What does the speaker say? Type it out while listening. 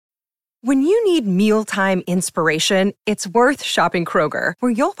When you need mealtime inspiration, it's worth shopping Kroger,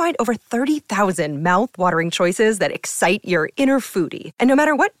 where you'll find over 30,000 mouth-watering choices that excite your inner foodie. And no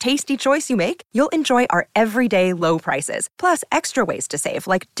matter what tasty choice you make, you'll enjoy our everyday low prices, plus extra ways to save,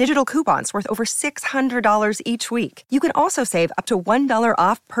 like digital coupons worth over $600 each week. You can also save up to $1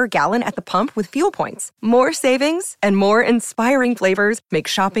 off per gallon at the pump with fuel points. More savings and more inspiring flavors make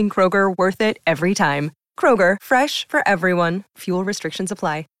shopping Kroger worth it every time. Kroger, fresh for everyone. Fuel restrictions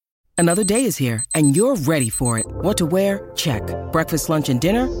apply. Another day is here, and you're ready for it. What to wear? Check. Breakfast, lunch, and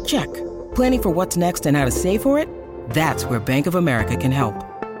dinner? Check. Planning for what's next and how to save for it? That's where Bank of America can help.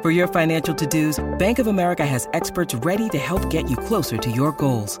 For your financial to-dos, Bank of America has experts ready to help get you closer to your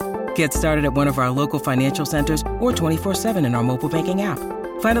goals. Get started at one of our local financial centers or 24/7 in our mobile banking app.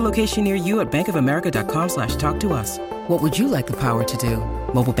 Find a location near you at bankofamerica.com/talktous. What would you like the power to do?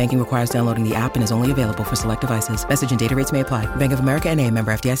 Mobile banking requires downloading the app and is only available for select devices. Message and data rates may apply. Bank of America N.A.,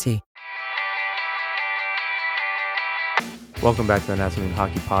 member FDIC. Welcome back to the Nassaumen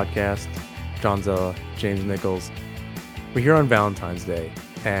Hockey Podcast. John Zella, James Nichols. We're here on Valentine's Day,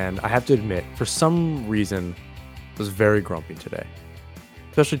 and I have to admit, for some reason, I was very grumpy today,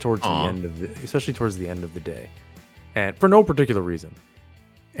 especially towards the end of the day, and for no particular reason.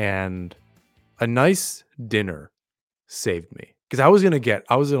 And a nice dinner saved me, because I was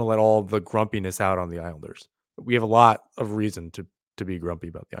gonna let all the grumpiness out on the Islanders. We have a lot of reason to be grumpy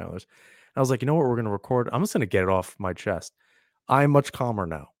about the Islanders. And I was like, you know what, we're gonna record. I'm just gonna get it off my chest. I'm much calmer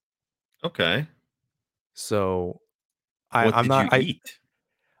now. Okay. So What I'm did not. you eat?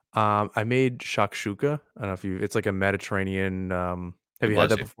 I made shakshuka. I don't know if it's like a Mediterranean. Have you had Bless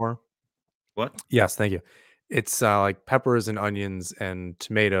that you. before? What? Yes, thank you. It's like peppers and onions and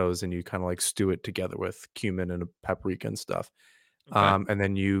tomatoes, and you kind of like stew it together with cumin and paprika and stuff. Okay. And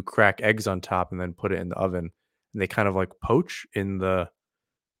then you crack eggs on top, and then put it in the oven, and they kind of like poach in the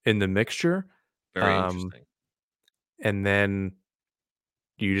mixture. Very Um, interesting. and then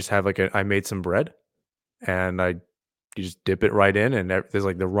you just have I made some bread, and you just dip it right in, and there's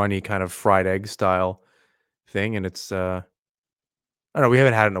like the runny kind of fried egg style thing, and it's I don't know, we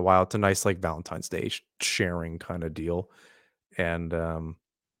haven't had it in a while. It's a nice like Valentine's Day sharing kind of deal, and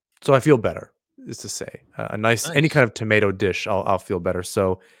so I feel better. Is to say a nice any Nice. kind of tomato dish, I'll feel better.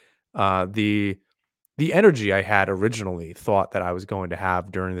 So the energy I had originally thought that I was going to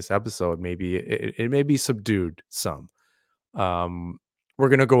have during this episode, maybe it may be subdued some. Um, we're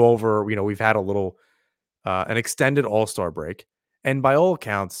gonna go over. We've had a little an extended All-Star break, and by all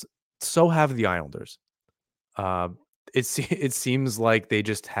accounts, so have the Islanders. Uh, it seems like they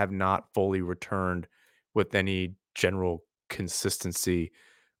just have not fully returned with any general consistency.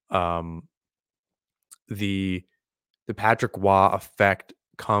 Um, the Patrick Waugh effect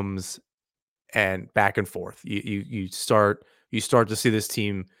comes and back and forth. You start to see this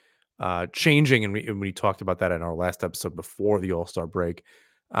team changing, and we talked about that in our last episode before the All-Star break,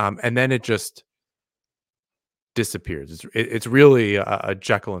 and then it just disappears. It's really a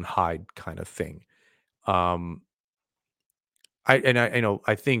Jekyll and Hyde kind of thing. Um,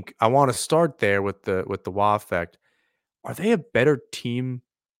 I think I want to start there with the Waugh effect. Are they a better team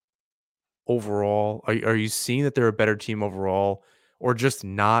overall? Are you seeing that they're a better team overall, or just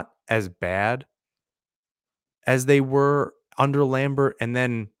not as bad as they were under Lambert? And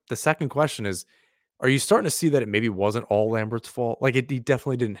then the second question is, are you starting to see that it maybe wasn't all Lambert's fault? Like he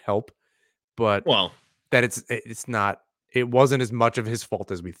definitely didn't help, but Well, that it's not it wasn't as much of his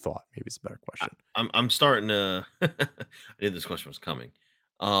fault as we thought. Maybe it's a better question. I'm starting to. I knew this question was coming.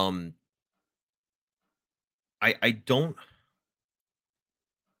 Um, I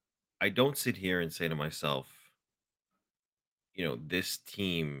don't sit here and say to myself, this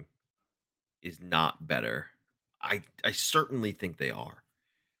team is not better. I certainly think they are.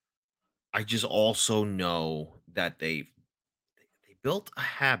 I just also know that they built a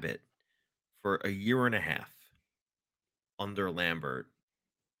habit for a year and a half under Lambert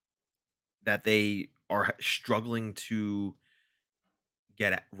that they are struggling to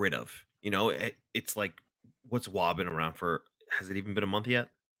get rid of. It's like, what's Wa been around for? Has it even been a month yet?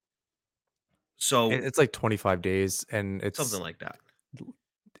 So It's like 25 days, and something like that.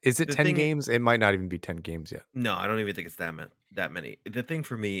 is it The 10 thing, games? It might not even be 10 games yet. no, I don't even think it's that many. The thing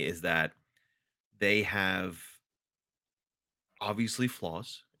for me is that they have obviously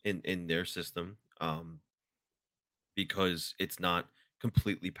flaws in their system, because it's not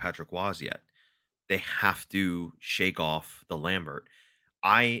completely Patrick Waz yet. They have to shake off the Lambert.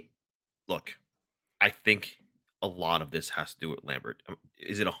 I look. I think a lot of this has to do with Lambert.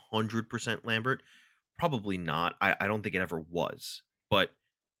 Is it 100% Lambert? Probably not. I don't think it ever was, but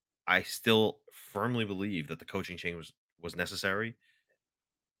I still firmly believe that the coaching change was necessary.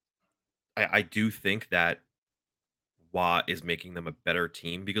 I do think that Watt is making them a better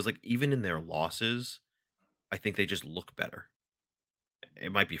team because, like, even in their losses, I think they just look better.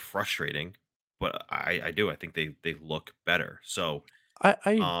 It might be frustrating, but I do. I think they look better. So,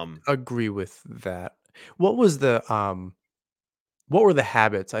 I um, agree with that. What was what were the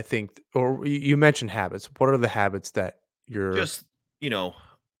habits, I think, or you mentioned habits. What are the habits that you're just, you know,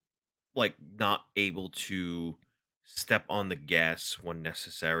 like, not able to step on the gas when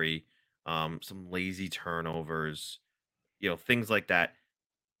necessary, some lazy turnovers, things like that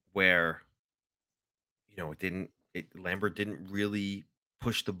where, it didn't it Lambert didn't really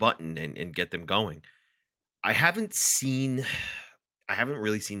push the button and get them going. I haven't seen I haven't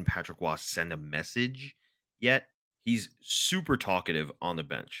really seen Patrick Waugh send a message yet. He's super talkative on the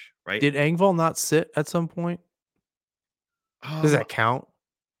bench, right? did Engvall not sit at some point? Does Um, that count?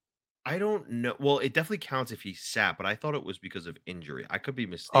 I don't know. Well, it definitely counts if he sat, but I thought it was because of injury. I could be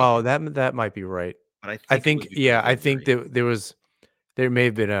Oh, mistaken, that might be right. but I I think it was think, because yeah, of I think injury. there may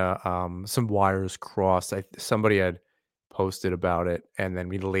have been some wires crossed. Somebody had posted about it, and then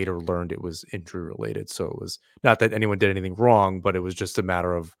we later learned it was injury related. So it was not that anyone did anything wrong, but it was just a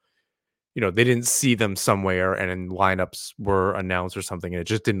matter of, they didn't see them somewhere, and then lineups were announced or something, and it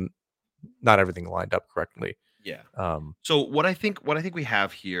just didn't. Not everything lined up correctly. Yeah. Um, So what I think we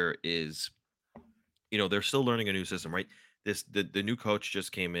have here is, they're still learning a new system, right? The new coach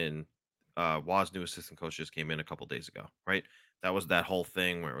just came in. Waz new assistant coach just came in a couple days ago, right? That was that whole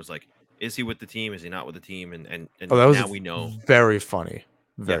thing where it was like, is he with the team? Is he not with the team? And oh, and that was now we know, very funny,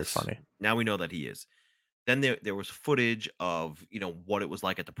 very yes, funny. now we know that he is. Then there was footage of, what it was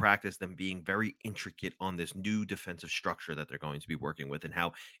like at the practice, them being very intricate on this new defensive structure that they're going to be working with, and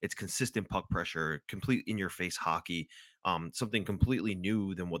how it's consistent puck pressure, complete in your face hockey, something completely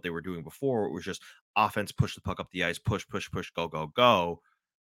new than what they were doing before. It was just offense, push the puck up the ice, push, push, push, go, go, go.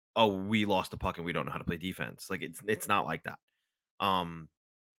 Oh, we lost the puck and we don't know how to play defense. Like, it's not like that. Um,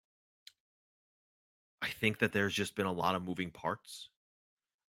 I think that there's just been a lot of moving parts.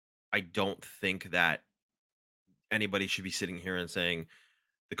 I don't think that anybody should be sitting here and saying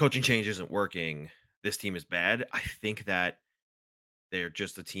the coaching change isn't working. This team is bad. I think that they're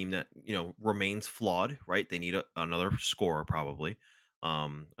just a team that, remains flawed, right? They need another scorer, probably,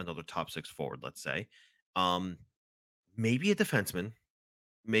 another top six forward, let's say. Um, Maybe a defenseman.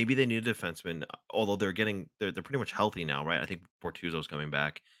 Maybe they need a defenseman, although they're pretty much healthy now, right? I think Bortuzzo's coming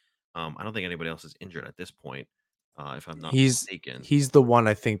back. I don't think anybody else is injured at this point, if I'm not He's mistaken. he's the one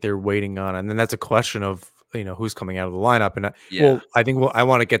I think they're waiting on, and then that's a question of, who's coming out of the lineup, and Yeah. I think I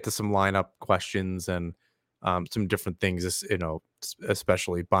want to get to some lineup questions and some different things,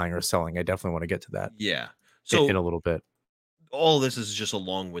 especially buying or selling. I definitely want to get to that Yeah. in So a little bit. all this is just a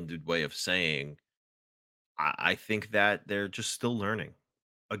long-winded way of saying I think that they're just still learning.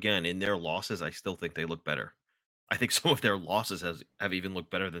 Again, in their losses, I still think they look better. I think some of their losses have even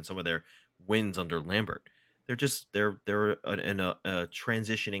looked better than some of their wins under Lambert. They're a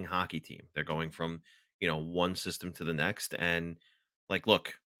transitioning hockey team. They're going from, one system to the next, and, like,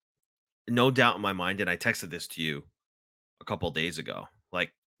 look, no doubt in my mind, and I texted this to you a couple days ago.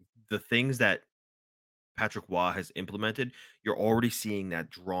 Like, the things that Patrick Waugh has implemented, you're already seeing that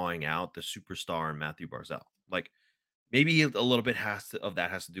drawing out the superstar in Matthew Barzell. Like, maybe a little bit of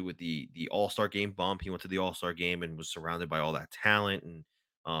that has to do with the All-Star game bump. He went to the All-Star game and was surrounded by all that talent, and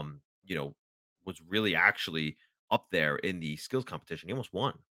um, you know, was really actually up there in the skills competition. He almost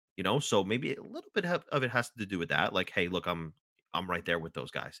won, so maybe a little bit of it has to do with that. Like, hey, look, I'm right there with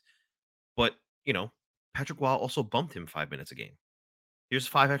those guys. But, you know, Patrick Waugh also bumped him 5 minutes a game. Here's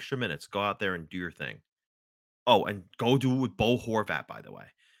 5 extra minutes. Go out there and do your thing. Oh, and go do it with Bo Horvat, by the way.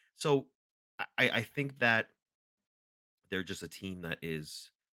 So I think that they're just a team that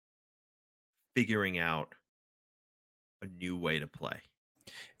is figuring out a new way to play.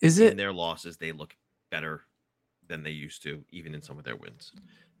 And Is in it their losses, they look better than they used to, even in some of their wins.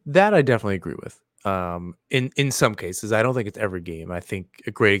 that I definitely agree with. In some cases, I don't think it's every game. I think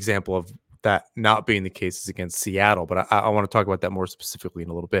a great example of that not being the case is against Seattle, but I want to talk about that more specifically in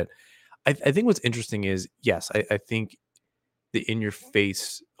a little bit. I think what's interesting is, yes, I think the in your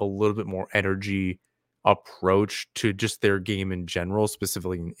face, a little bit more energy approach to just their game in general,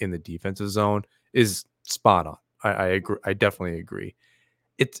 specifically in the defensive zone, is spot on. I agree. I definitely agree.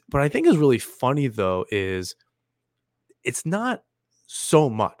 It's what I think is really funny though is it's not so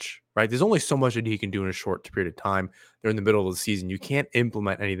much, right? There's only so much that he can do in a short period of time. They're in the middle of the season. You can't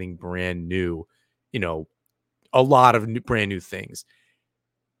implement anything brand new, you know, a lot of brand new things.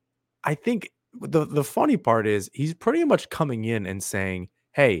 I think the funny part is he's pretty much coming in and saying,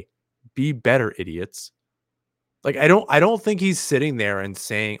 "Hey, be better, idiots." Like, I don't think he's sitting there and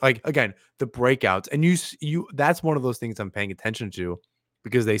saying, like, again, the breakouts, and that's one of those things I'm paying attention to,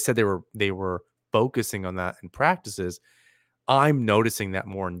 because they said they were focusing on that in practices. I'm noticing that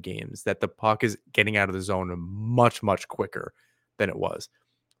more in games, that the puck is getting out of the zone much, much quicker than it was.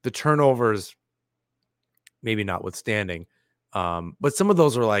 The turnovers, maybe notwithstanding, but some of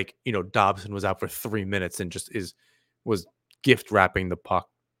those are like, Dobson was out for 3 minutes and was gift wrapping the puck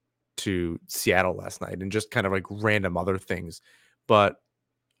to Seattle last night, and just kind of like random other things. But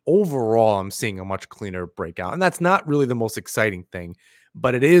overall, I'm seeing a much cleaner breakout. And that's not really the most exciting thing,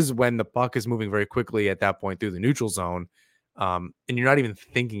 but it is when the puck is moving very quickly at that point through the neutral zone. And you're not even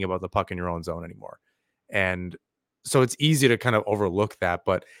thinking about the puck in your own zone anymore. And so it's easy to kind of overlook that,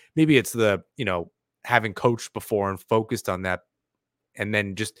 but maybe it's having coached before and focused on that, and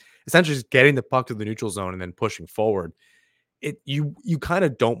then just essentially just getting the puck to the neutral zone and then pushing forward. You kind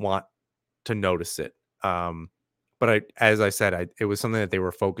of don't want to notice it. But as I said, it was something that they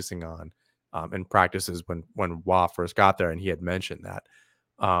were focusing on in practices when Wah first got there, and he had mentioned that.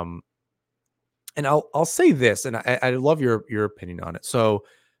 And I'll say this, and I love your opinion on it. So,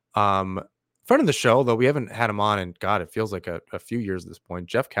 friend of the show, though we haven't had him on, and God, it feels like a few years at this point.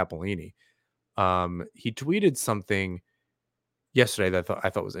 Jeff Capellini, he tweeted something yesterday that I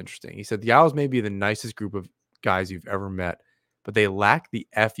thought was interesting. He said the Owls may be the nicest group of guys you've ever met, but they lack the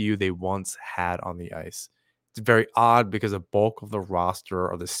FU they once had on the ice. It's very odd because a bulk of the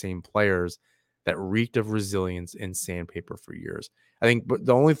roster are the same players that reeked of resilience in sandpaper for years. I think, but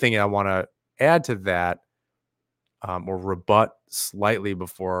the only thing I want to add to that, or rebut slightly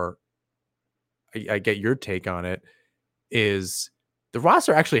before I get your take on it, is the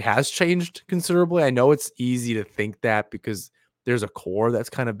roster actually has changed considerably. I know it's easy to think that because there's a core that's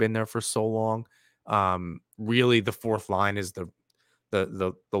kind of been there for so long. Really, the fourth line is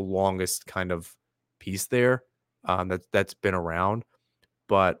the longest kind of piece there, that's been around.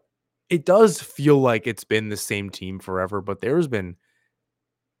 But it does feel like it's been the same team forever. But there's been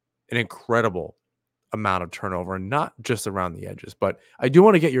an incredible amount of turnover, and not just around the edges. But I do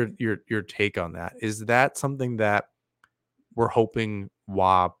want to get your take on that. Is that something that we're hoping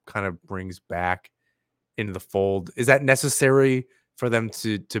Wah kind of brings back into the fold? Is that necessary for them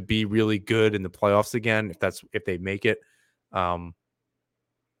to be really good in the playoffs again, if they make it?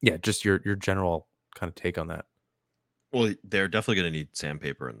 Yeah, just your general kind of take on that. Well, they're definitely going to need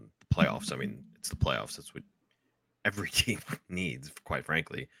sandpaper in the playoffs. I mean, it's the playoffs. That's what every team needs, quite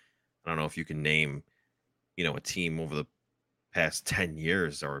frankly. I don't know if you can name, a team over the past 10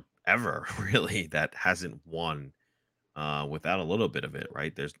 years or ever really that hasn't won without a little bit of it,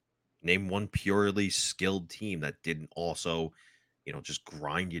 right? Name one purely skilled team that didn't also, just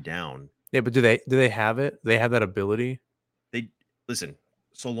grind you down. Yeah, but do they have it? They have that ability? They listen,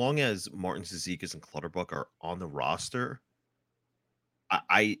 so long as Martin Zizekas and Clutterbuck are on the roster,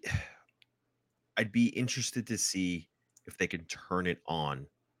 I I'd be interested to see if they can turn it on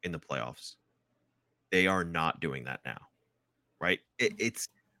in the playoffs. They are not doing that now, right? It's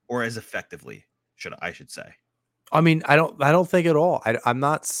or as effectively, I should say. I mean, I don't think at all. I'm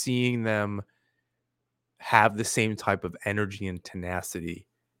not seeing them have the same type of energy and tenacity.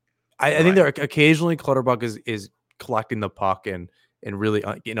 I think Right. they're occasionally Clutterbuck is collecting the puck and really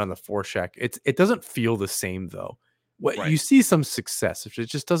getting on the forecheck. It doesn't feel the same though. What you Right. see some success, it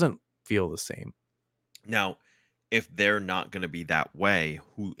just doesn't feel the same. Now, if they're not going to be that way,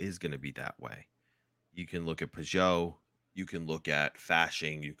 who is going to be that way? You can look at Peugeot, you can look at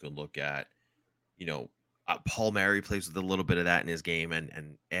Fashing, you can look at, you know, Paul Mary plays with a little bit of that in his game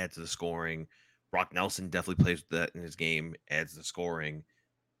and adds to the scoring. Brock Nelson definitely plays with that in his game, adds the scoring.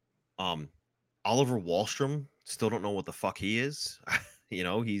 Um, Oliver Wahlstrom, still don't know what the fuck he is.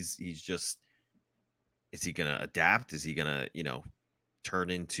 He's just, is he gonna adapt? Is he gonna,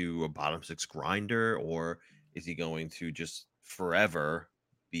 turn into a bottom six grinder, or is he going to just forever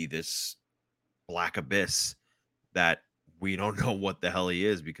be this black abyss that we don't know what the hell he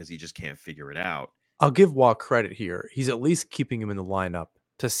is because he just can't figure it out? I'll give Wah credit here. He's at least keeping him in the lineup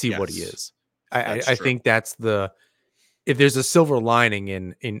to see what he Yes, is. I that's I true. think that's if there's a silver lining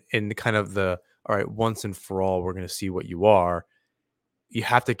in the kind of the, all right, once and for all, we're going to see what you are. You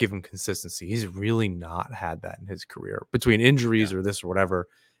have to give him consistency. He's really not had that in his career between injuries Yeah. or this or whatever.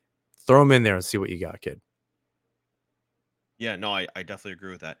 Throw him in there and see what you got, kid. Yeah, no, I definitely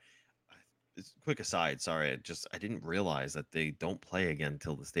agree with that. Quick aside, sorry, I didn't realize that they don't play again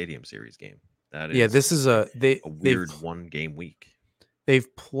until the Stadium Series game. That Yeah, is this is a weird 1 game week.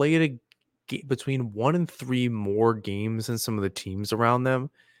 they've played between 1 and 3 more games than some of the teams around them.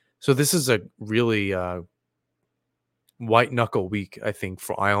 So this is a really white knuckle week, I think,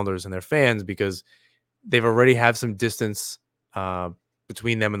 for Islanders and their fans, because They've already have some distance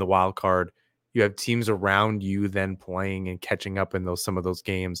between them and the wild card. You have teams around you then playing and catching up in some of those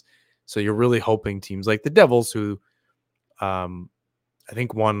games. So you're really hoping teams like the Devils, who I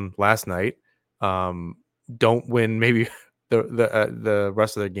think won last night, don't win maybe the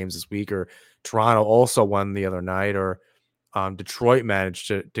rest of their games this week, or Toronto also won the other night, or Detroit managed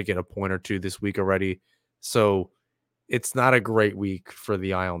to get a point or two this week already. So it's not a great week for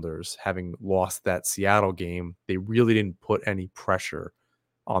the Islanders, having lost that Seattle game. They really didn't put any pressure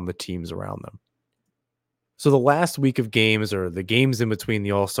on the teams around them. So the last week of games, or the games in between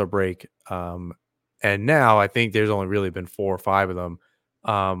the All-Star break, and now I think there's only really been 4 or 5 of them.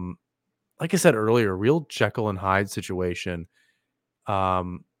 Like I said earlier, real Jekyll and Hyde situation.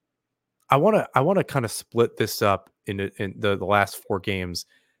 Um, I wanna kind of split this up in the last 4 games,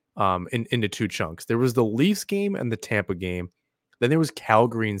 into 2 chunks. There was the Leafs game and the Tampa game. Then there was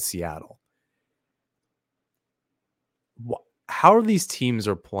Calgary and Seattle. How these teams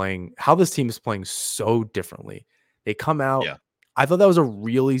are playing, how this team is playing so differently. They come out. Yeah. I thought that was a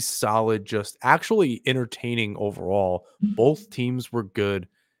really solid, just actually entertaining overall. Both teams were good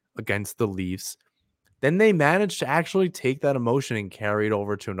against the Leafs. Then they managed to actually take that emotion and carry it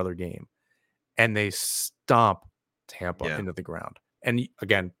over to another game. And they stomp Tampa Yeah. into the ground. And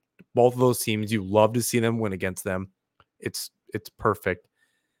again, both of those teams, you love to see them win against them. It's perfect.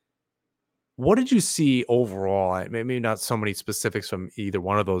 What did you see overall? Maybe not so many specifics from either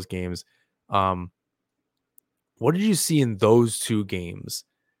one of those games. What did you see in those 2 games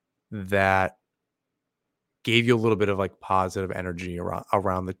that gave you a little bit of like positive energy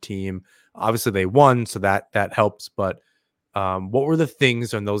around the team? Obviously, they won, so that helps. But what were the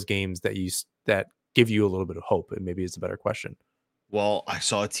things in those games that give you a little bit of hope? And maybe it's a better question. Well, I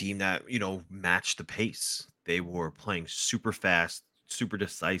saw a team that, matched the pace. They were playing super fast, super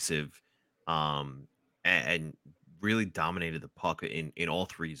decisive, and really dominated the puck in all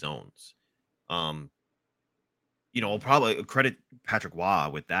 3 zones. Um, I'll probably credit Patrick Waugh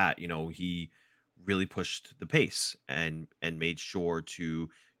with that. He really pushed the pace and made sure to,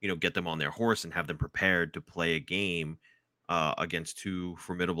 get them on their horse and have them prepared to play a game against 2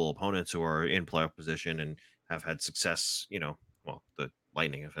 formidable opponents who are in playoff position and have had success. Well, the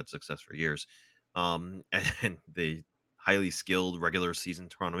Lightning have had success for years, and the highly skilled regular season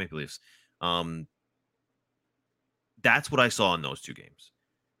Toronto Maple Leafs. Um, that's what I saw in those 2 games.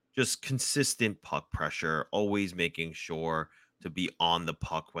 Just consistent puck pressure, always making sure to be on the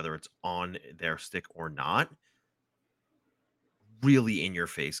puck, whether it's on their stick or not. Really in your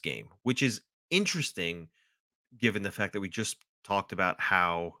face game, which is interesting given the fact that we just talked about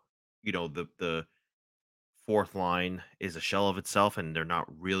how, the fourth line is a shell of itself and they're not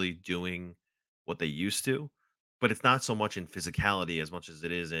really doing what they used to. But it's not so much in physicality as much as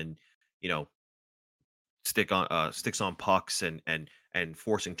it is in, you know, sticks on pucks and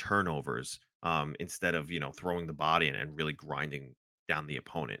forcing turnovers instead of throwing the body and really grinding down the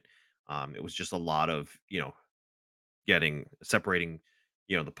opponent. It was just a lot of getting separating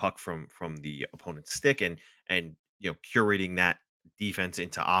the puck from the opponent's stick and curating that defense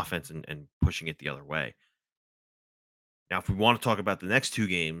into offense and pushing it the other way. Now, if we want to talk about the next 2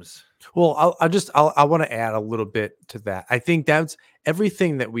 games, Well, I want to add a little bit to that. I think that's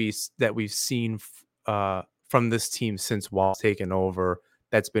everything that we've seen from this team since Wall's taken over.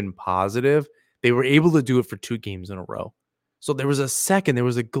 That's been positive. They were able to do it for 2 games in a row. So there was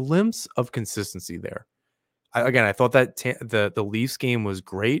a glimpse of consistency there. I thought that the Leafs game was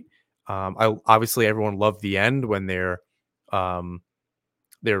great. I obviously everyone loved the end when um,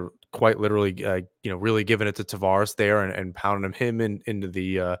 they're quite literally, really giving it to Tavares there and pounding him into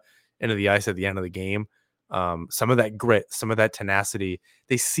the ice at the end of the game. Some of that grit, some of that tenacity,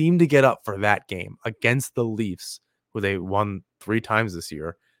 they seem to get up for that game against the Leafs, who they won 3 times this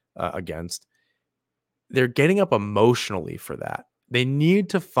year against. They're getting up emotionally for that. They need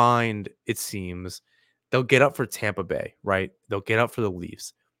to find, it seems, they'll get up for Tampa Bay, right? They'll get up for the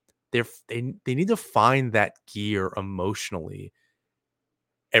Leafs. They need to find that gear emotionally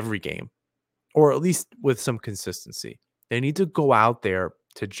every game, or at least with some consistency. They need to go out there,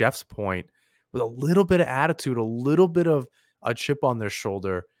 to Jeff's point, with a little bit of attitude, a little bit of a chip on their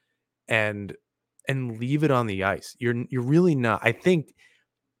shoulder, and leave it on the ice. You're really not. I think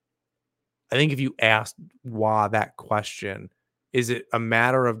if you asked why that question, is it a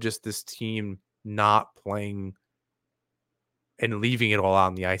matter of just this team not playing and leaving it all out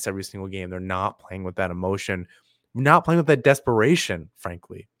on the ice every single game? They're not playing with that emotion, not playing with that desperation,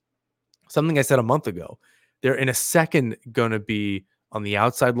 frankly. Something I said a month ago. They're in a second going to be on the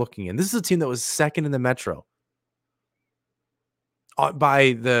outside looking in. This is a team that was second in the Metro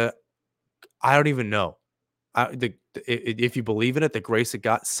by the I don't even know. If you believe in it, the grace of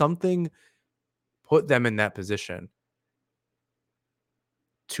God, something put them in that position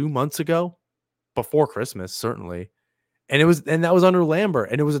 2 months ago, before Christmas, certainly. And that was under Lambert.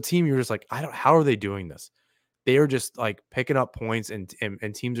 And it was a team you're just like, how are they doing this? They are just like picking up points and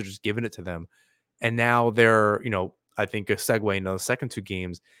teams are just giving it to them. And now they're, I think a segue into the second two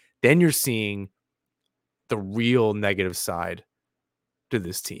games. Then you're seeing the real negative side to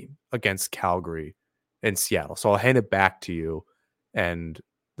this team against Calgary and Seattle. So I'll hand it back to you and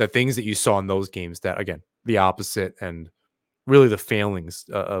the things that you saw in those games that, again, the opposite and really the failings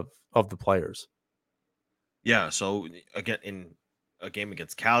of the players. Yeah, so again, in a game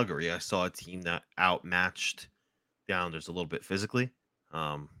against Calgary, I saw a team that outmatched the Islanders a little bit physically,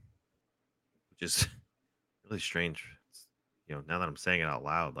 which is really strange. Now that I'm saying it out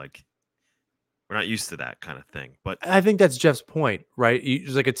loud, like we're not used to that kind of thing. But I think that's Jeff's point, right?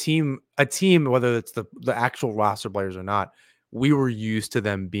 It's like a team, whether it's the actual roster players or not, we were used to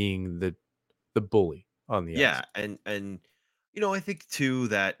them being the bully on the ice. yeah, and I think too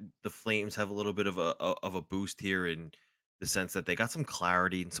that the Flames have a little bit of a boost here in the sense that they got some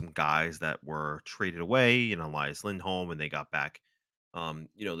clarity and some guys that were traded away, Elias Lindholm, and they got back,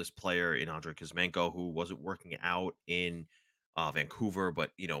 this player in Andre Kuzmenko who wasn't working out in Vancouver,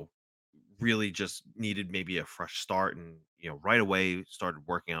 but really just needed maybe a fresh start, and right away started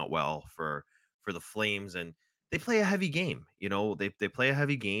working out well for the Flames. And they play a heavy game. They play a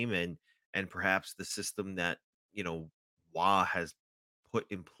heavy game, and perhaps the system that Wah has put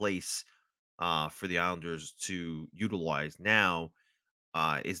in place for the Islanders to utilize now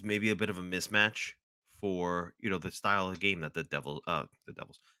is maybe a bit of a mismatch for the style of game that the Devils,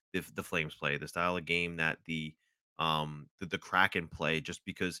 the Flames play, the style of game that the Kraken play. Just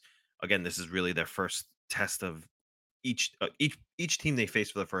because, again, this is really their first test of each team they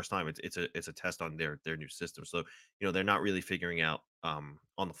face for the first time. It's a test on their new system. So they're not really figuring out on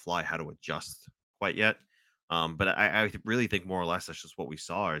the fly how to adjust quite yet. But I really think more or less that's just what we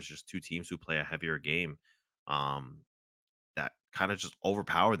saw is just two teams who play a heavier game. Um, that kind of just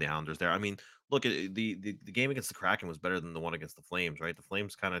overpowered the Islanders there. I mean, look, the game against the Kraken was better than the one against the Flames, right? The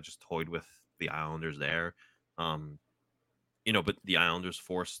Flames kind of just toyed with the Islanders there. Um, but the Islanders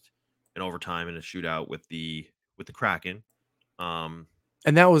forced an overtime and a shootout with the Kraken. Um,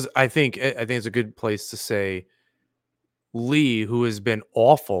 And that was, I think it's a good place to say Lee, who has been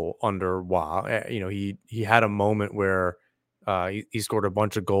awful under Wah. He had a moment where he scored a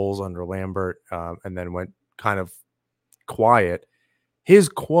bunch of goals under Lambert and then went kind of quiet. His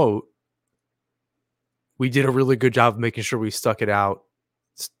quote, "We did a really good job of making sure we stuck it out.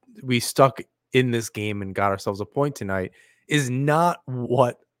 We stuck in this game and got ourselves a point tonight," is not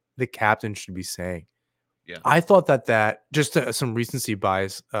what the captain should be saying. yeah, I thought that just some recency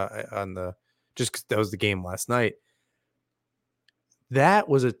bias on the just 'cause that was the game last night. That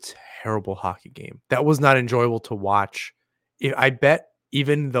was a terrible hockey game. That was not enjoyable to watch. I bet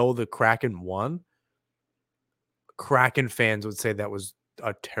even though the Kraken won, Kraken fans would say that was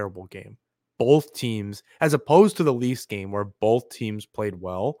a terrible game. Both teams, as opposed to the Leafs game where both teams played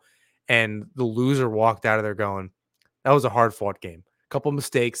well and the loser walked out of there going, that was a hard fought game. Couple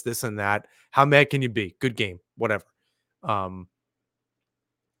mistakes, this and that. How mad can you be? Good game, whatever. Um,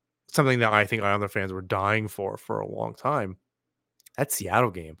 Something that I think Islander fans were dying for a long time. That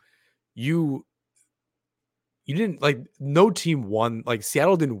Seattle game, you didn't like no team won. Like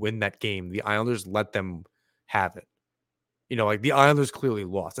Seattle didn't win that game. The Islanders let them have it. Like the Islanders clearly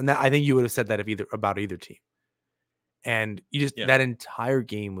lost. And that I think you would have said that about either team. And yeah, that entire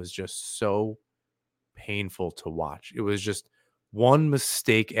game was just so painful to watch. It was just one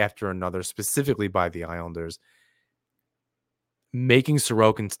mistake after another, specifically by the Islanders, making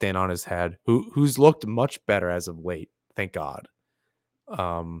Sorokin stand on his head, who's looked much better as of late, thank God.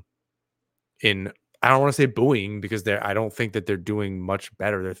 In I don't want to say booing because I don't think that they're doing much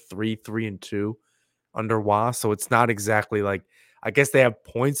better. They're 3-3-2 under Wah, so it's not exactly like I guess they have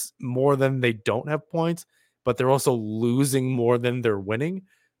points more than they don't have points, but they're also losing more than they're winning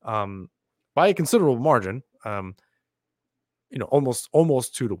by a considerable margin. Almost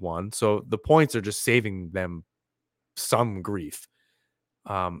 2-1. So the points are just saving them some grief.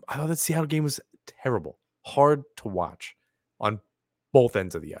 I thought that Seattle game was terrible, hard to watch on both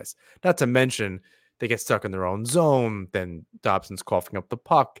ends of the ice. Not to mention they get stuck in their own zone. Then Dobson's coughing up the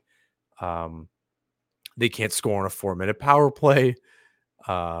puck. They can't score on a 4-minute power play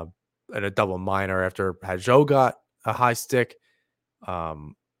and a double minor after Pajot got a high stick.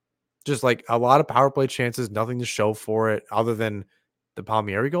 Just like a lot of power play chances, nothing to show for it other than the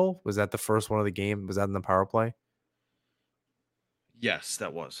Palmieri goal. Was that the first one of the game? Was that in the power play? yes,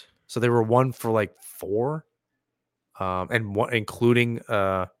 that was. So they were 1 for like 4, and one including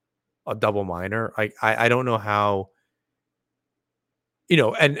a double minor. I don't know how,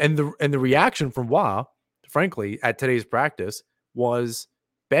 and the reaction from Wa, frankly, at today's practice was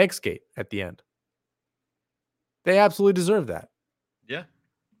bag skate at the end. They absolutely deserve that. Yeah.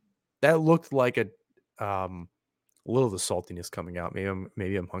 That looked like a little of the saltiness coming out.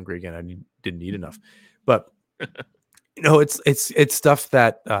 Maybe I'm hungry again. I didn't eat enough, but it's stuff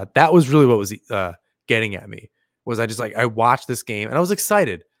that that was really what was getting at me. Was I just like, I watched this game and I was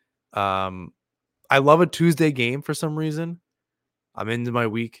excited. I love a Tuesday game for some reason. I'm into my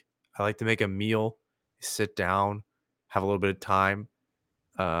week. I like to make a meal, sit down, have a little bit of time.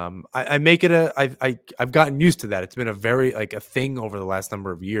 I make it I've gotten used to that. It's been a very like a thing over the last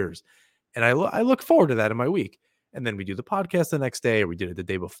number of years, and I look forward to that in my week. And then we do the podcast the next day, or we did it the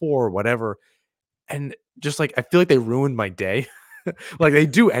day before, or whatever. And just like I feel like they ruined my day, like they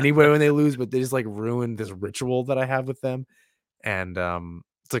do anyway when they lose, but they just like ruined this ritual that I have with them. And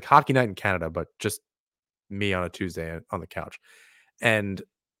it's like hockey night in Canada, but just me on a Tuesday on the couch. And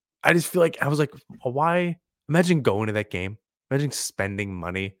I just feel like I was like, well, why? Imagine going to that game. Imagine spending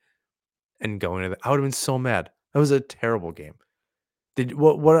money and going to that. I would have been so mad. That was a terrible game.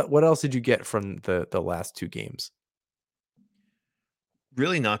 What else did you get from the last 2 games?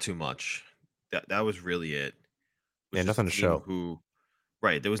 Really not too much. That was really it. It was Yeah, just a nothing to team show. who,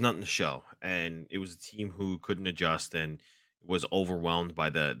 right, there was nothing to show. And it was a team who couldn't adjust and was overwhelmed by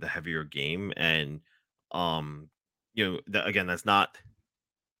the heavier game. And again, that's not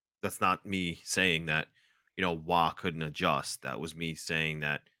me saying that, Wah couldn't adjust. That was me saying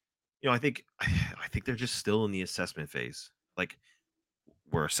that, I think they're just still in the assessment phase. Like,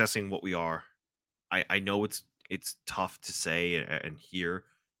 we're assessing what we are. I know it's tough to say and hear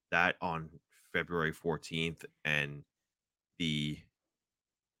that on February 14th, and the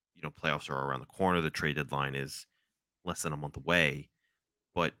playoffs are around the corner. The trade deadline is less than a month away,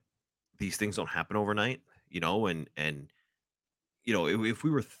 but these things don't happen overnight, if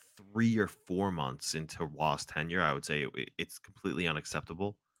we were 3 or 4 months into Wah's tenure, I would say it's completely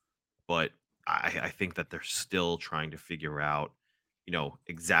unacceptable. But I think that they're still trying to figure out,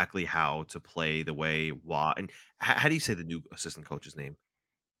 exactly how to play the way Wah. And how do you say the new assistant coach's name?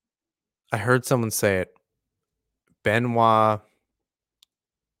 I heard someone say it. Benoit.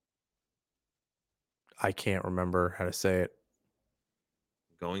 I can't remember how to say it.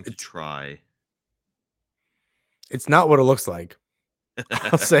 I'm going to try. It's not what it looks like.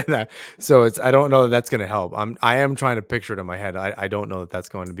 I'll say that. So I don't know that that's going to help. I am trying to picture it in my head. I don't know that that's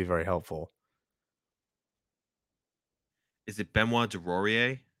going to be very helpful. Is it Benoit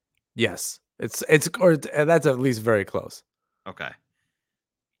Duraurier? Yes, it's or that's at least very close. Okay.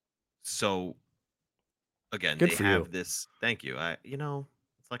 So again, Good they for have you. this. Thank you.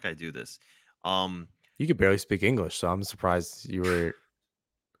 It's like I do this. You could barely speak English, so I'm surprised you were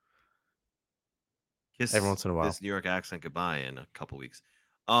Kiss every once in a while. this New York accent goodbye in a couple weeks.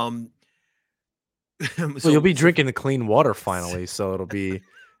 Um, Well, you'll be so drinking the clean water finally, so it'll be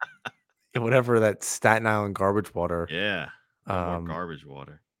whatever that Staten Island garbage water. yeah, no more garbage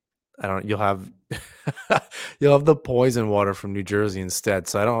water. You'll have you'll have the poison water from New Jersey instead.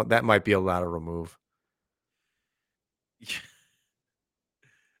 So that might be a lateral move.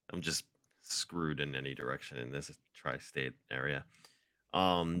 I'm just screwed in any direction in this tri-state area.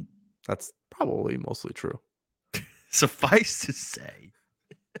 That's probably mostly true. Suffice to say,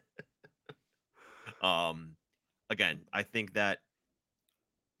 again, I think that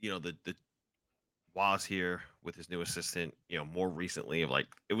the Wah's here with his new assistant. More recently,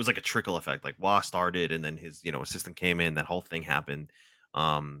 it was like a trickle effect. Like Wah started, and then his assistant came in. That whole thing happened.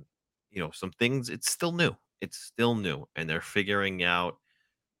 Some things. It's still new. It's still new, and they're figuring out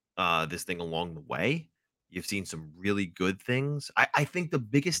this thing along the way. You've seen some really good things. I think the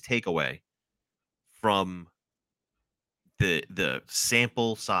biggest takeaway from the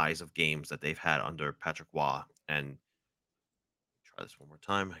sample size of games that they've had under Patrick Waugh, and try this one more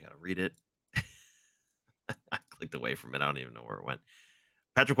time. I gotta read it. I clicked away from it. I don't even know where it went.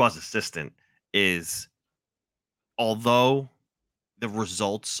 Patrick Waugh's assistant is, although the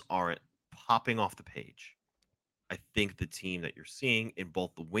results aren't popping off the page, I think the team that you're seeing in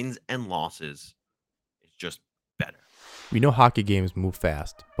both the wins and losses is just better. We know hockey games move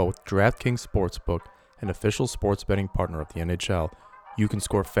fast, but with DraftKings Sportsbook, an official sports betting partner of the NHL, you can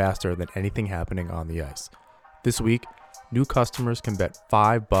score faster than anything happening on the ice. This week, new customers can bet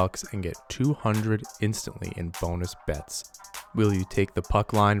 $5 and get $200 instantly in bonus bets. Will you take the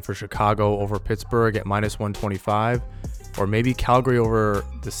puck line for Chicago over Pittsburgh at -125, or maybe Calgary over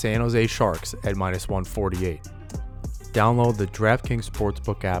the San Jose Sharks at -148? Download the DraftKings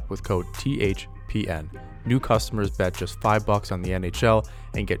Sportsbook app with code THPN. New customers bet just $5 on the NHL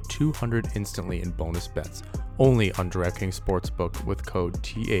and get $200 instantly in bonus bets. Only on DraftKings Sportsbook with code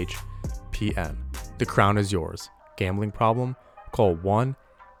THPN. The crown is yours. Gambling problem? Call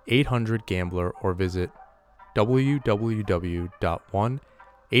 1-800-GAMBLER or visit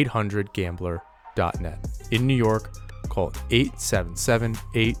www.1800gambler.net. In New York, call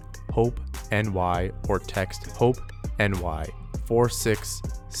 877-8-HOPE-NY or text HOPE-NY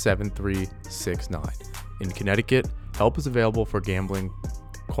 467369. In Connecticut, help is available for gambling.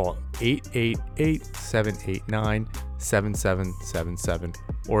 Call 888-789-7777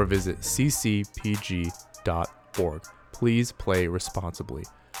 or visit ccpg.org. Please play responsibly.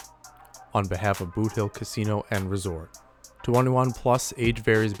 On behalf of Boot Hill Casino and Resort. 21 plus, age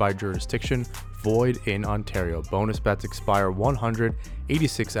varies by jurisdiction, void in Ontario. Bonus bets expire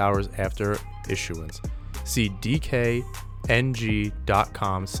 186 hours after issuance. See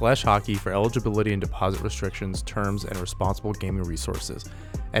dkng.com/hockey for eligibility and deposit restrictions, terms, and responsible gaming resources.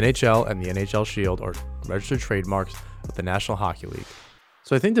 NHL and the NHL Shield are registered trademarks of the National Hockey League.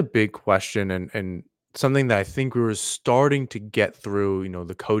 So I think the big question and something that I think we were starting to get through,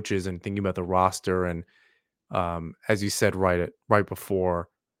 the coaches and thinking about the roster and as you said right before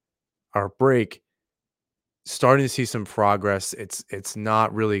our break, starting to see some progress. It's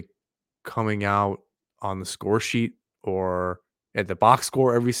not really coming out on the score sheet or at the box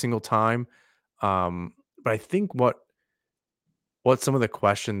score every single time. But I think what some of the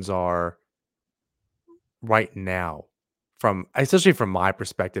questions are right now, from especially from my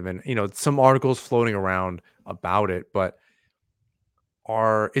perspective, and some articles floating around about it, but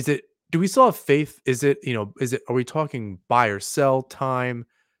do we still have faith? Are we talking buy or sell time?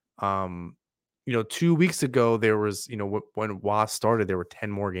 2 weeks ago there was, when WAS started, there were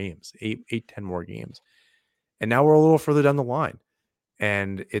 10 more games, 10 more games. And now we're a little further down the line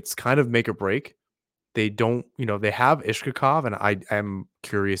and it's kind of make or break. They don't, they have Ishkakov, and I am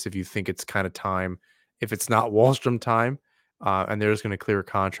curious if you think it's kind of time, if it's not Wallstrom time, and they're just going to clear a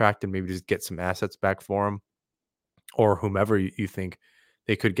contract and maybe just get some assets back for him or whomever you think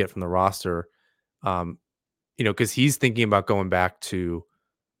they could get from the roster. Because he's thinking about going back to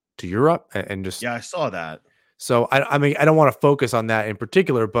Europe and just. Yeah, I saw that. So I mean, I don't want to focus on that in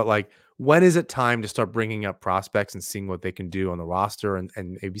particular, but like, when is it time to start bringing up prospects and seeing what they can do on the roster and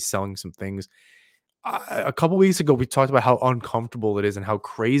maybe selling some things? A couple weeks ago, we talked about how uncomfortable it is and how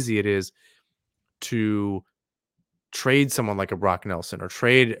crazy it is to trade someone like a Brock Nelson or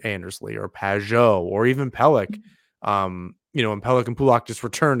trade Andersley or Pajot or even Pelech. And Pelech and Pulak just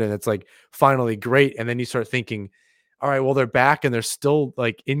returned, and it's like finally great. And then you start thinking, all right, well, they're back and they're still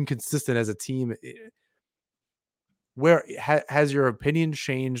like inconsistent as a team. Where has your opinion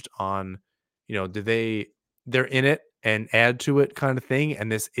changed on, they're in it and add to it kind of thing,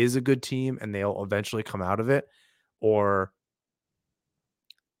 and this is a good team and they'll eventually come out of it? Or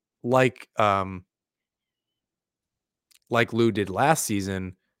like Lou did last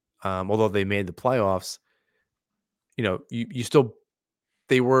season, although they made the playoffs, you still,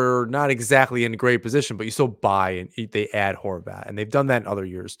 they were not exactly in a great position, but you still buy and they add Horvat, and they've done that in other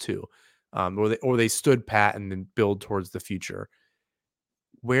years too. Or they stood pat and then build towards the future.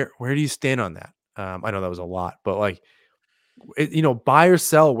 Where do you stand on that? I know that was a lot, but like, buy or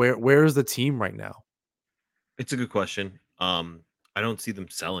sell, where's the team right now? It's a good question. I don't see them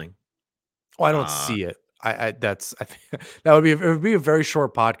selling. Oh, I don't see it. I think that would be a very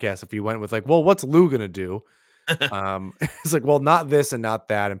short podcast if you went with like, well, what's Lou gonna do? It's like, well, not this and not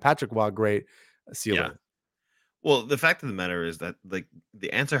that. And Patrick Waugh, great. See you Yeah. later. Well, the fact of the matter is that like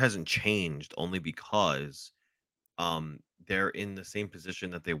the answer hasn't changed only because they're in the same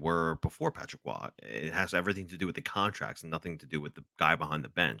position that they were before Patrick Waugh. It has everything to do with the contracts and nothing to do with the guy behind the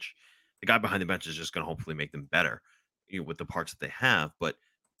bench. The guy behind the bench is just going to hopefully make them better, with the parts that they have, but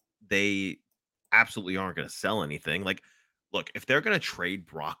they absolutely aren't going to sell anything. Like, look, if they're going to trade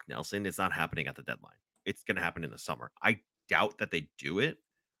Brock Nelson, it's not happening at the deadline. It's going to happen in the summer. I doubt that they do it.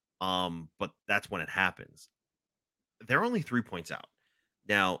 But that's when it happens. They're only 3 points out.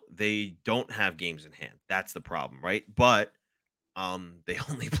 Now, they don't have games in hand. That's the problem, right? But they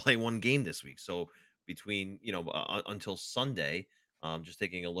only play one game this week. So between, until Sunday, just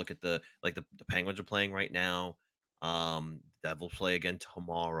taking a look at the Penguins are playing right now. Devils play again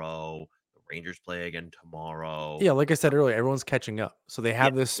tomorrow. The Rangers play again tomorrow. Yeah, like I said earlier, everyone's catching up. So they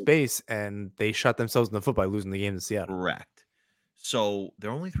have this space and they shot themselves in the foot by losing the game to Seattle. Correct. So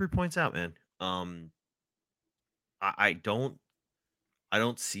they're only 3 points out, man. I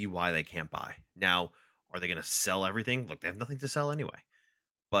don't see why they can't buy. Now, are they going to sell everything? Look, they have nothing to sell anyway.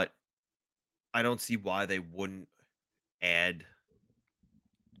 But I don't see why they wouldn't add,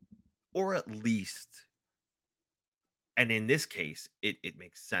 or at least, and in this case, it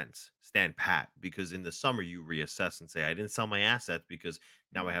makes sense, stand pat, because in the summer you reassess and say, I didn't sell my assets because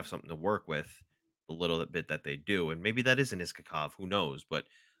now I have something to work with, the little bit that they do. And maybe that is an Iskakov, who knows? But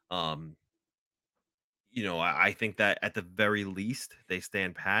um, I think that at the very least they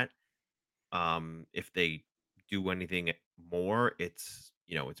stand pat. If they do anything more, it's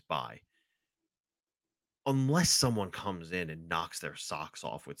buy. Unless someone comes in and knocks their socks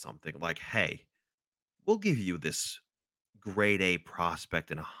off with something like, hey, we'll give you this grade A prospect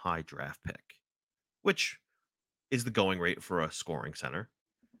and a high draft pick, which is the going rate for a scoring center.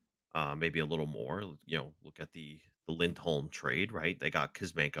 Maybe a little more. Look at the Lindholm trade, right? They got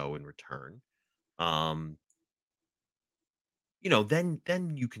Kuzmenko in return. Um,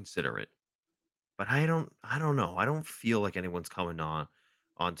 then you consider it. But I don't know. I don't feel like anyone's coming on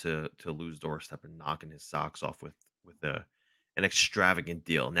to Lou's doorstep and knocking his socks off with an extravagant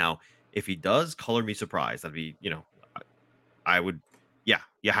deal. Now, if he does, color me surprised. That'd be, I would, yeah,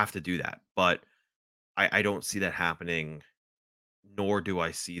 you have to do that. But I don't see that happening, nor do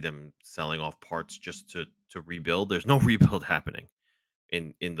I see them selling off parts just to rebuild. There's no rebuild happening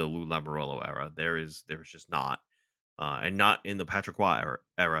in the Lou Lamoriello era. There's just not. And not in the Patrick Waugh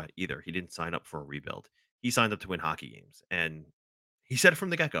era either. He didn't sign up for a rebuild. He signed up to win hockey games, and he said it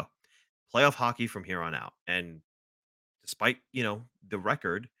from the get go: playoff hockey from here on out. And despite the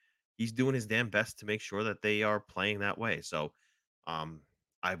record, he's doing his damn best to make sure that they are playing that way. So, um,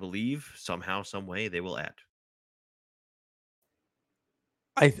 I believe somehow, some way, they will add.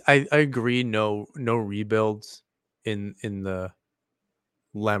 I agree. No rebuilds in the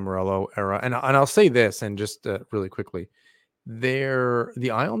Lamoriello era, and I'll say this, and just really quickly, the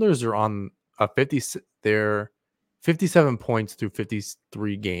Islanders are on a 50. They're 57 points through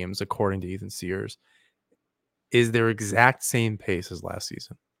 53 games, according to Ethan Sears, is their exact same pace as last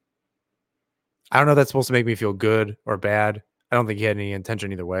season. I don't know if that's supposed to make me feel good or bad. I don't think he had any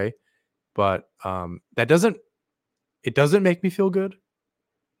intention either way, but it doesn't make me feel good.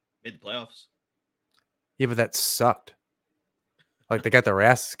 Mid playoffs. Yeah, but that sucked. Like, they got their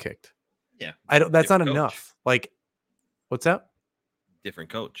asses kicked. Yeah. That's not Different coach. enough. Like, what's that? Different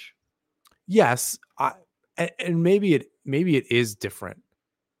coach. Yes, and maybe it is different.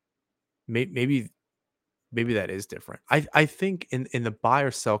 Maybe that is different. I think in the buy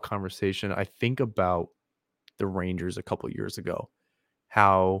or sell conversation, I think about the Rangers a couple years ago,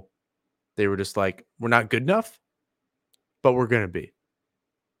 how they were just like, we're not good enough, but we're gonna be,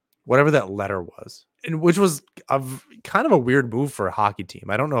 whatever that letter was, and which was kind of a weird move for a hockey team.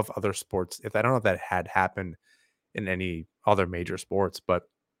 I don't know if other sports, I don't know if that had happened in any other major sports, but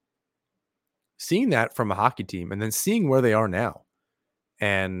seeing that from a hockey team and then seeing where they are now,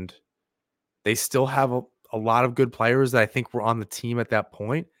 and they still have a lot of good players that I think were on the team at that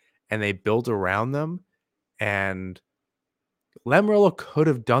point, and they built around them. And Lamoriello could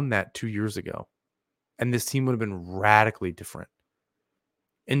have done that 2 years ago, and this team would have been radically different.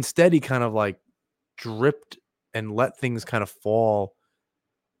 Instead, he kind of like dripped and let things kind of fall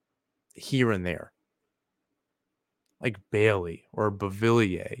here and there, like Bailey or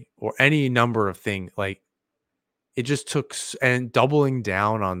Bavillier or any number of things. Like, it just took, and doubling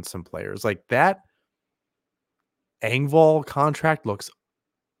down on some players like that. Engvall contract looks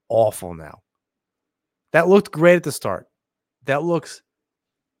awful now. That looked great at the start. That looks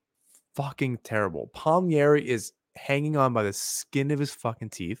fucking terrible. Palmieri is hanging on by the skin of his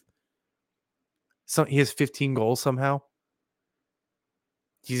fucking teeth. So he has 15 goals somehow.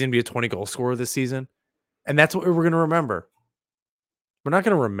 He's going to be a 20-goal scorer this season. And that's what we're going to remember. We're not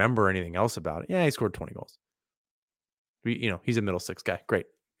going to remember anything else about it. Yeah, he scored 20 goals. He's a middle six guy. Great.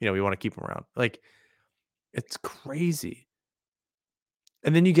 We want to keep him around. Like, it's crazy.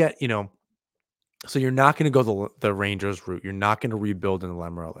 And then you get, so you're not going to go the Rangers route. You're not going to rebuild in the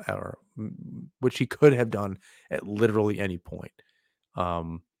Lamoriello era, which he could have done at literally any point.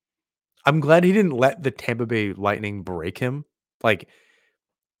 I'm glad he didn't let the Tampa Bay Lightning break him. Like,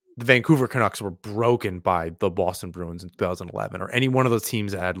 the Vancouver Canucks were broken by the Boston Bruins in 2011, or any one of those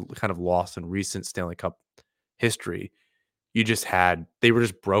teams that had kind of lost in recent Stanley Cup history. They were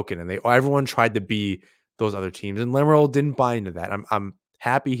just broken, and everyone tried to be those other teams, and Lamoriello didn't buy into that. I'm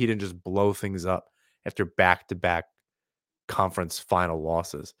happy he didn't just blow things up after back-to-back conference final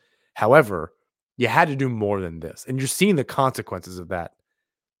losses. However, you had to do more than this, and you're seeing the consequences of that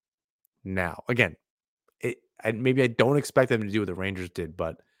now. Again, maybe I don't expect them to do what the Rangers did,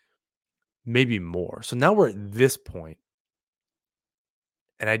 but maybe more. So now we're at this point,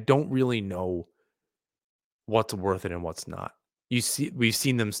 and I don't really know what's worth it and what's not. We've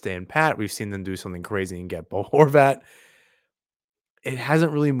seen them stand pat. We've seen them do something crazy and get Bo Horvat. it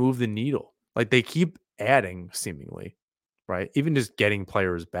hasn't really moved the needle. Like, they keep adding seemingly, right? Even just getting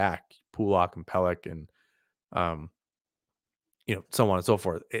players back, Pulak and Pelech and, um, so on and so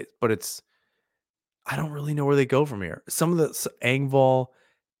forth. But it's I don't really know where they go from here. Some of the Engvall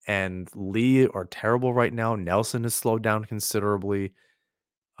and Lee are terrible right now. Nelson has slowed down considerably.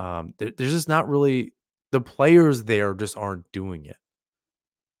 There's just not really the players there just aren't doing it.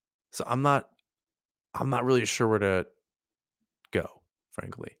 So I'm not really sure where to go,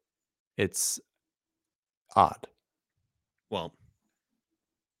 frankly. It's odd. Well,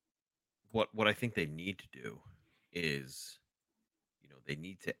 what I think they need to do is, they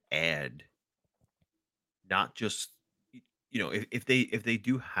need to add not just if they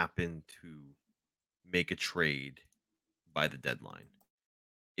do happen to make a trade by the deadline,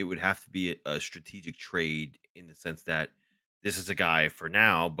 it would have to be a strategic trade in the sense that this is a guy for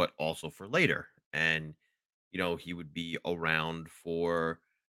now, but also for later. And, he would be around for,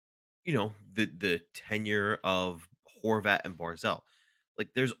 the tenure of Horvat and Barzell. Like,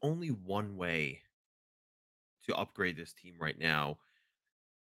 there's only one way to upgrade this team right now,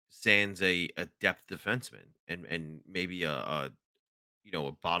 sans a depth defenseman and maybe a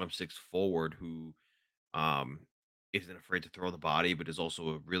bottom six forward who um isn't afraid to throw the body, but is also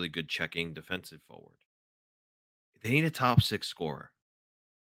a really good checking defensive forward. They need a top six scorer.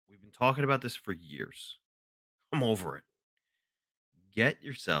 We've been talking about this for years. I'm over it. Get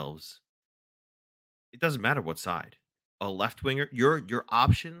yourselves, it doesn't matter what side, a left winger. Your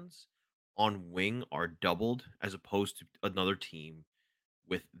options on wing are doubled as opposed to another team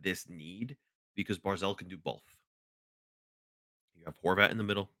with this need, because Barzell can do both. You have Horvat in the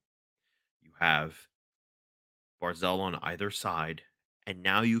middle, you have Barzell on either side, and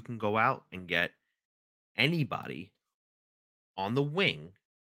now you can go out and get anybody on the wing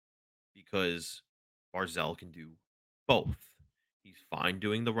because Barzell can do both. He's fine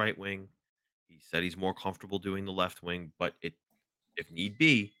doing the right wing. He said he's more comfortable doing the left wing, but if need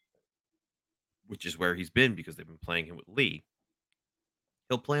be, which is where he's been because they've been playing him with Lee,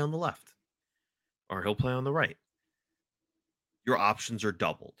 he'll play on the left or he'll play on the right. Your options are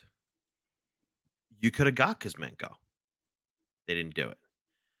doubled. You could have got Kuzmenko. They didn't do it.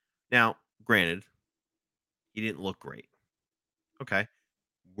 Now, granted, he didn't look great. Okay.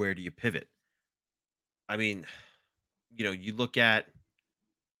 Where do you pivot? I mean, you look at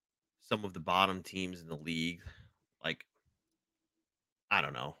some of the bottom teams in the league, like, I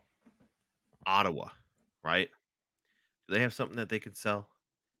don't know, Ottawa, right? Do they have something that they could sell?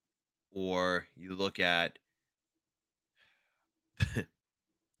 Or you look at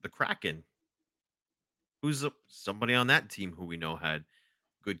the Kraken, who's somebody on that team who we know had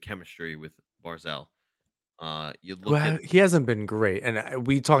good chemistry with Barzell. You look at Well, he hasn't been great, and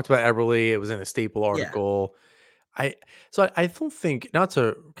we talked about Eberle. It was in a Staple yeah, article. I I don't think, not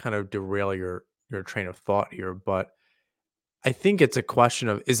to kind of derail your train of thought here, but I think it's a question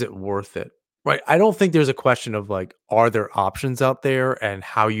of, is it worth it? Right? I don't think there's a question of like, are there options out there and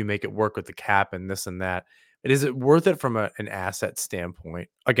how you make it work with the cap and this and that. But is it worth it from an asset standpoint?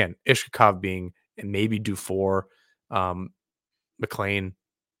 Again, Ishkakov being, and maybe Dufour, um, McLean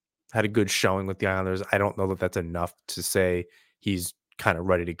had a good showing with the Islanders. I don't know that that's enough to say he's kind of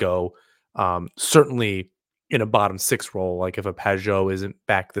ready to go. Certainly in a bottom six role, like if a Pajot isn't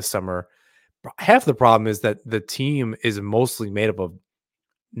back this summer, half the problem is that the team is mostly made up of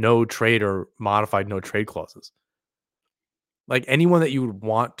no trade or modified no trade clauses. Like anyone that you would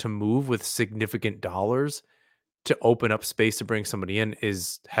want to move with significant dollars to open up space to bring somebody in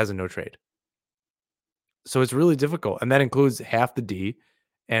has a no trade. So it's really difficult. And that includes half the D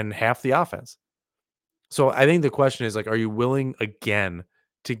and half the offense. So I think the question is like, are you willing again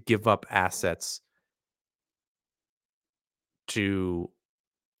to give up assets to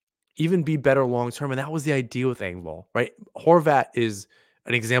even be better long term? And that was the idea with Engvall, right? Horvat is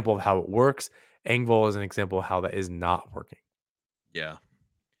an example of how it works. Engvall is an example of how that is not working. yeah.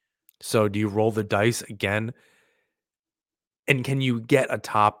 So do you roll the dice again? And can you get a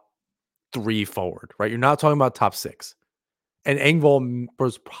top three forward, right? You're not talking about top six. And Engvall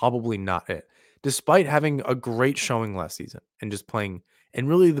was probably not it, despite having a great showing last season and just playing, and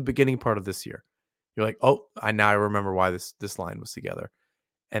really the beginning part of this year. You're like, oh, I remember why this line was together.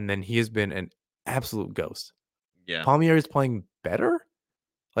 And then he has been an absolute ghost. Yeah. Palmieri is playing better,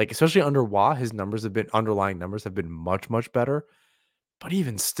 like especially under Wah. His underlying numbers have been much better. But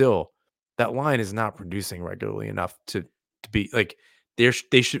even still, that line is not producing regularly enough to be like they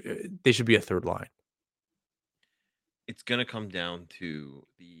should be a third line. It's gonna come down to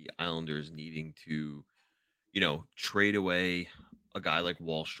the Islanders needing to, trade away a guy like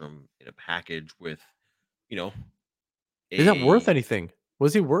Wallstrom in a package with, you know, He's not worth a anything.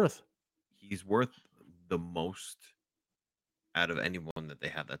 What's he worth? he's worth the most out of anyone that they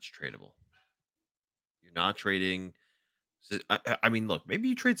have that's tradable. You're not trading. I mean, look, maybe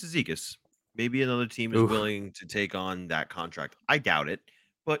you trade Zizekas. Maybe another team is Oof. willing to take on that contract. I doubt it,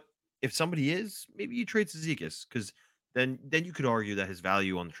 but if somebody is, maybe you trade Zizekas because then you could argue that his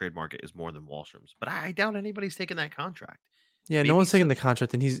value on the trade market is more than Wallstrom's. But I doubt anybody's taking that contract. Yeah, no Maybe one's taking so, the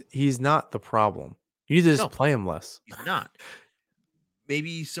contract, and he's not the problem. You need to just no, play him less. he's not.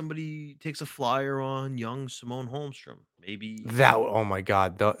 Maybe somebody takes a flyer on young Simone Holmstrom. Maybe Oh my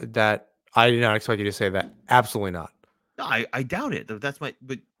god, that I did not expect you to say that. Absolutely not. no, I doubt it. That's my.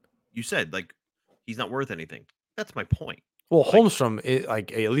 But you said like he's not worth anything. That's my point. Well, Like Holmstrom,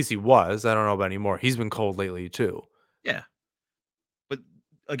 like at least he was. I don't know about anymore. He's been cold lately too. yeah, but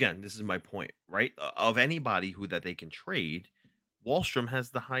again, this is my point, right? Of anybody who that they can trade, Wallstrom has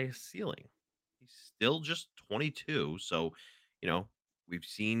the highest ceiling. He's still just 22, so you know we've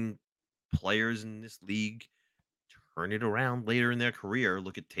seen players in this league turn it around later in their career.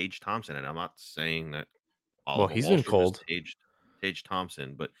 Look at Tage Thompson, and I'm not saying that Well, Oliver he's been Wallstrom is cold. Tage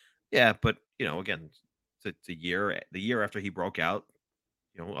Thompson, but yeah, but again, it's a year. The year after he broke out,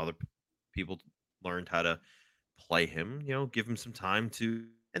 other people learned how to play him. Give him some time to.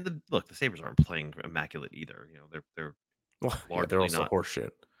 And the Sabres aren't playing immaculate either. They're Well, yeah, they're largely also not.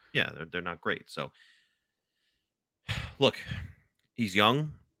 horseshit. Yeah, they're not great. So look, he's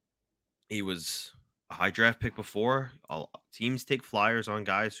young. He was a high draft pick before. All teams take flyers on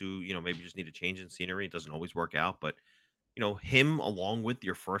guys who maybe just need a change in scenery. It doesn't always work out, but him along with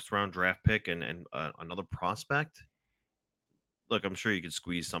your first round draft pick and another prospect. Look, I'm sure you could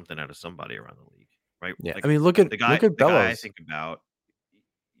squeeze something out of somebody around the league, right? Yeah, I Like mean, the guy, look at the guy I Bellows. think about,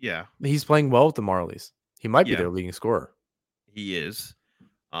 yeah, He's playing well with the Marlies. He might be yeah, their leading scorer. he is.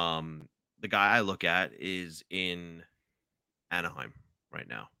 Um, the guy I look at is in Anaheim right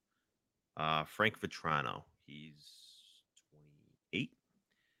now. Frank Vitrano. He's 28. He's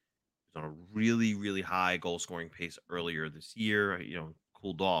on a really, really high goal scoring pace earlier this year.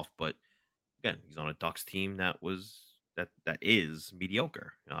 Cooled off, but again, he's on a Ducks team that is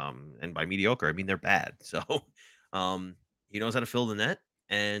mediocre. And by mediocre, I mean they're bad. So, um, he knows how to fill the net,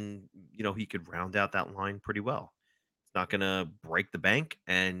 and he could round out that line pretty well. It's not gonna break the bank,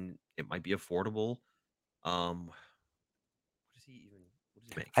 and it might be affordable. What does he even? What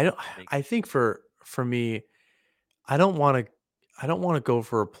does he make? I don't. He makes I think for me, I don't want to. I don't want to go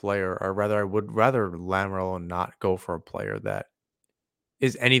for a player, or rather, I would rather Lamoriello not go for a player that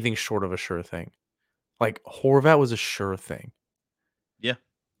is anything short of a sure thing. Like Horvat was a sure thing. yeah,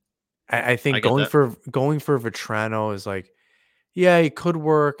 I I think get that. going for Vetrano is like, yeah, it could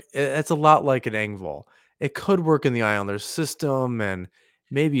work. It's a lot like an Engvall. It could work in the Islanders system, and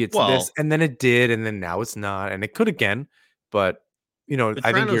maybe it's this, Well, and then it did, and then now it's not, and it could again. But I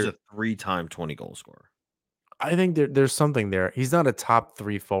think Vetrano's a three-time 20-goal scorer. there's something there. He's not a top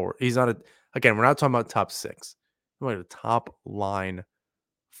three forward. He's not a again. We're not talking about top six. We're talking about a top line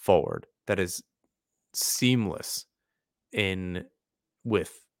forward that is seamless in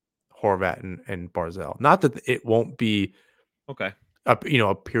with Horvat and Barzell. Not that it won't be Okay. a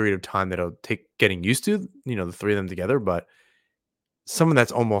period of time that'll take getting used to, the three of them together, but someone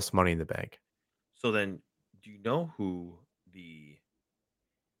that's almost money in the bank. So then, do you know who the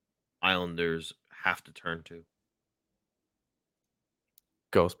Islanders have to turn to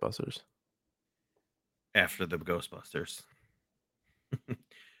Ghostbusters. after the Ghostbusters?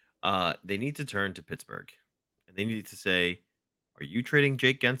 They need to turn to Pittsburgh, and they need to say, "Are you trading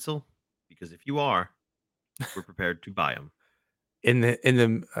Jake Gensel? Because if you are, we're prepared to buy him." In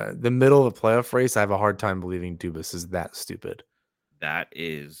the middle of the playoff race, I have a hard time believing Dubas is that stupid. That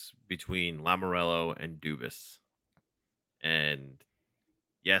is between Lamorello and Dubas, and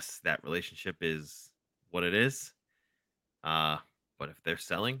yes, that relationship is what it is. Uh, but if they're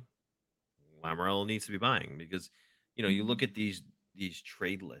selling, Lamorello needs to be buying because you look at these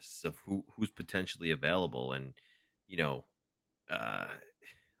trade lists of who's potentially available, and you know, uh,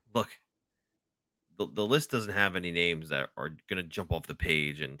 look, the list doesn't have any names that are gonna jump off the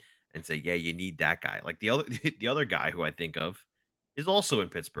page and say, yeah, you need that guy. Like the other the other guy who I think of is also in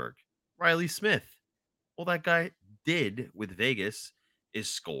Pittsburgh, Riley Smith. All that guy did with Vegas is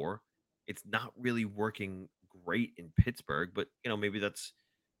score. It's not really working great in Pittsburgh, but maybe that's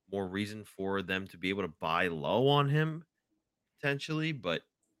more reason for them to be able to buy low on him potentially. But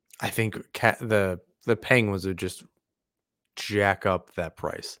I think the Penguins would just jack up that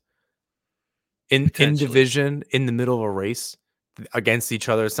price in potentially, division in the middle of a race against each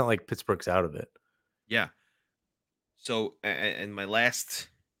other. It's not like Pittsburgh's out of it. yeah. So, and my last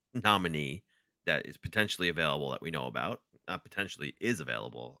nominee that is potentially available that we know about. Not potentially is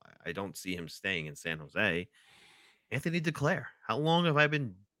available. I don't see him staying in San Jose. Anthony DeClaire. How long have I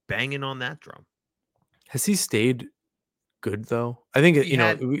been banging on that drum? Has he stayed good though? I think He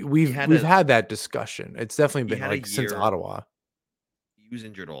had he had we've a had that discussion. It's definitely he been had a like since year. Ottawa. He was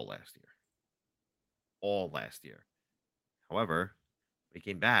injured all last year. All last year. However, when he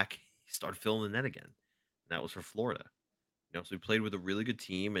came back, he started filling the net again. And that was for Florida. So he played with a really good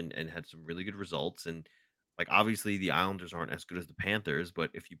team and had some really good results. And like obviously the Islanders aren't as good as the Panthers, but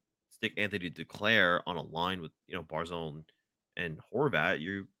if you stick Anthony DeClaire on a line with Barzone and Horvat,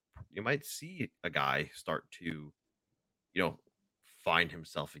 you might see a guy start to you know find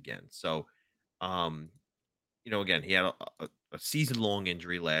himself again. So um again, he had a season long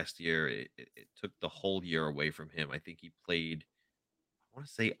injury last year. It took the whole year away from him. I think he played, I want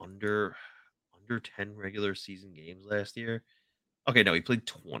to say under 10 regular season games last year. Okay, no, he played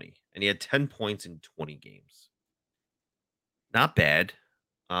 20 and he had 10 points in 20 games. Not bad.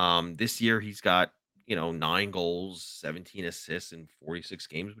 This year he's got, 9 goals, 17 assists in 46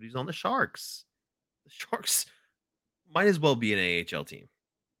 games, but he's on the Sharks. The Sharks might as well be an AHL team.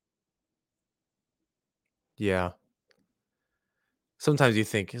 Yeah. Sometimes you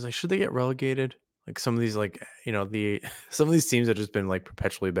think, is like, should they get relegated? Like some of these, some of these teams have just been like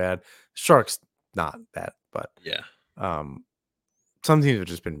perpetually bad. Sharks, not that, but Yeah. um, some teams have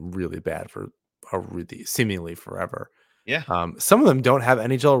just been really bad for a really seemingly forever. Yeah. Some of them don't have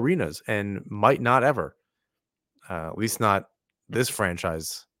NHL arenas and might not ever. At least not this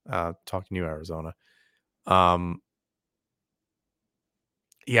franchise. Talking to you, Arizona. Um,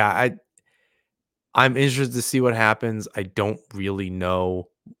 yeah, I'm interested to see what happens. I don't really know.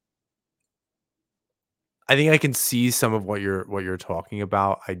 I think I can see some of what you're talking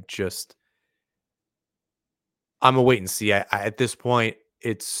about. I'm a wait and see. I at this point,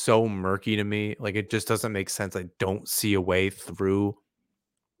 it's so murky to me. Like it just doesn't make sense. I don't see a way through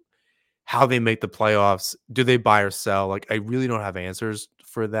how they make the playoffs. Do they buy or sell? Like I really don't have answers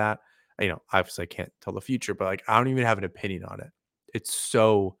for that. Obviously I can't tell the future, but like I don't even have an opinion on it. It's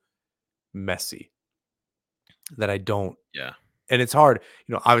so messy that I don't, Yeah. and it's hard.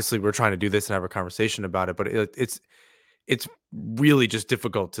 Obviously we're trying to do this and have a conversation about it, but it's really just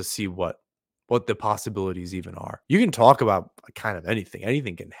difficult to see what the possibilities even are. You can talk about kind of anything.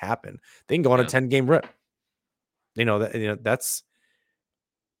 Anything can happen. They can go on a Yeah. 10-game rip. That's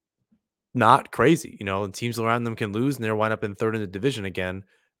not crazy. And teams around them can lose and they'll wind up in third in the division again.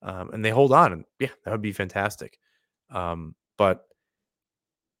 And they hold on, and yeah, that would be fantastic. But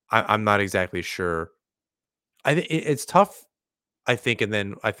I'm not exactly sure. I think it's tough. I think, and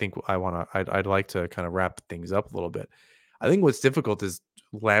then I think I'd like to kind of wrap things up a little bit. I think what's difficult is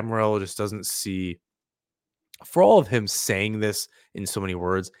Lamorello just doesn't see, for all of him saying this in so many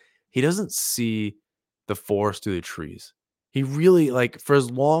words, he doesn't see the forest through the trees. He really, like, for as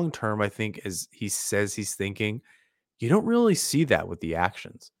long term, I think, as he says he's thinking, you don't really see that with the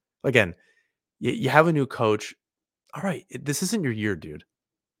actions. Again, you have a new coach. All right, this isn't your year, dude.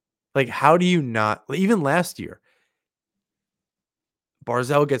 Like, how do you not, even last year,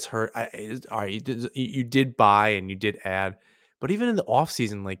 Barzell gets hurt. All right, you did buy and you did add, but even in the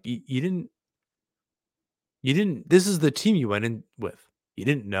offseason, like, you didn't, this is the team you went in with. You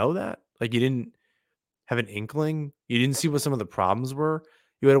didn't know that? Like, you didn't have an inkling? You didn't see what some of the problems were?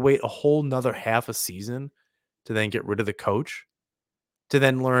 You had to wait a whole nother half a season to then get rid of the coach, to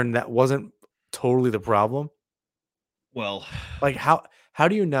then learn that wasn't totally the problem? Well, Like, how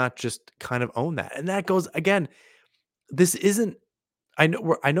do you not just kind of own that? And that goes again, this isn't, I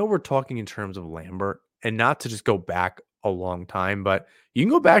know we're talking in terms of Lambert, and not to just go back a long time, but you can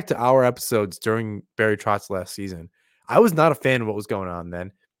go back to our episodes during Barry Trotz's last season. I was not a fan of what was going on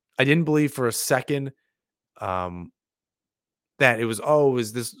then. I didn't believe for a second um, that it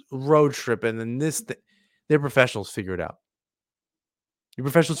was this road trip and then this. They're professionals. Figure it out. Your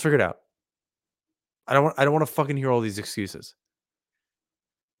professionals figure it out. I don't want to fucking hear all these excuses.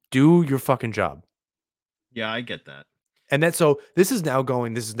 Do your fucking job. yeah, I get that. And this is now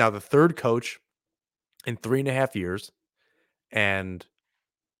the third coach in 3.5 years, and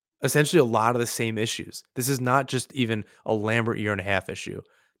essentially a lot of the same issues. This is not just even a Lambert year and a half issue.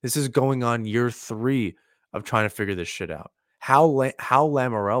 This is going on year 3 of trying to figure this shit out. How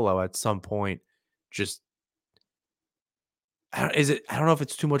Lamorello at some point just, I don't know if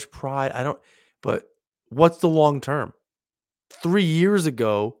it's too much pride. But what's the long term? 3 years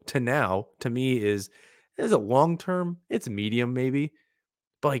ago to now, to me, is it long term? It's medium maybe.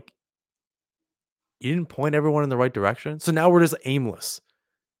 But like, you didn't point everyone in the right direction. So now we're just aimless.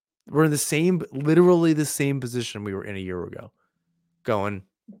 We're in literally the same position we were in a year ago. Going,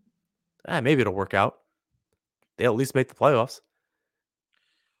 Maybe it'll work out. They'll at least make the playoffs.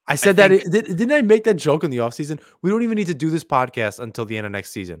 I I said that. think Didn't I make that joke in the offseason? We don't even need to do this podcast until the end of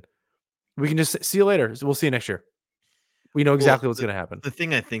next season. We can just see you later. So we'll see you next year. We know well exactly what's going to happen. the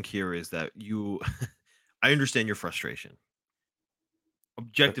thing I think here is that you I understand your frustration.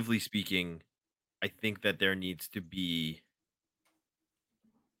 Objectively speaking, I think that there needs to be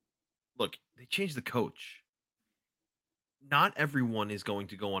look, they changed the coach. Not everyone is going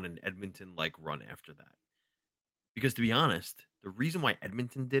to go on an Edmonton like run after that. Because to be honest, the reason why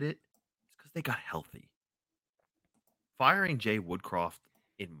Edmonton did it is because they got healthy. Firing Jay Woodcroft,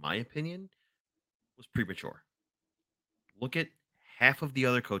 in my opinion, was premature. Look at half of the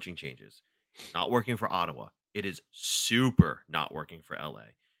other coaching changes. Not working for Ottawa. It is super not working for LA.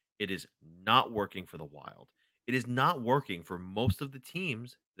 It is not working for the Wild. It is not working for most of the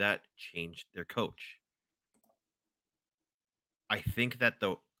teams that changed their coach. I think that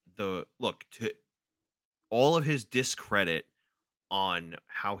the look to all of his discredit on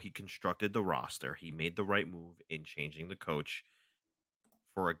how he constructed the roster, he made the right move in changing the coach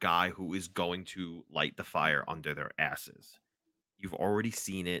for a guy who is going to light the fire under their asses. You've already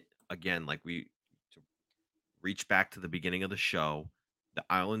seen it again, like to reach back to the beginning of the show. The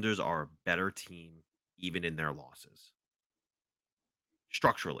Islanders are a better team even in their losses.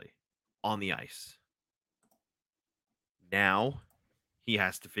 Structurally, on the ice. Now he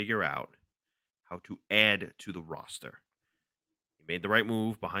has to figure out how to add to the roster. He made the right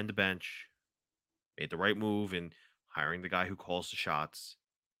move behind the bench, made the right move in hiring the guy who calls the shots.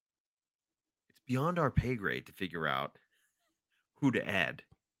 It's beyond our pay grade to figure out who to add.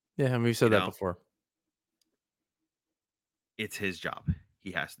 Yeah, and we've You said that know, before. it's his job.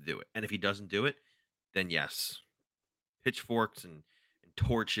 He has to do it. And if he doesn't do it, then yes, pitchforks and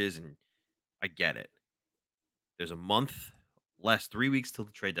torches. And I get it. There's a month less, 3 weeks till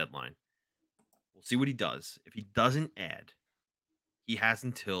the trade deadline. We'll see what he does. If he doesn't add, he has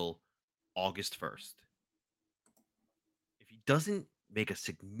until August 1st. If he doesn't make a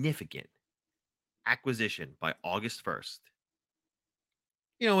significant acquisition by August 1st,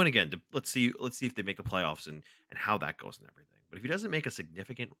 and again, let's see if they make the playoffs and how that goes and everything. But if he doesn't make a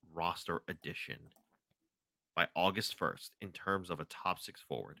significant roster addition by August 1st in terms of a top six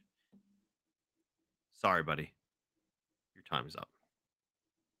forward, sorry, buddy, your time is up.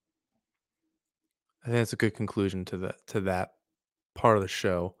 I think that's a good conclusion to that part of the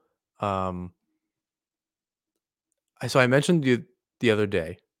show. Um, so I mentioned you the other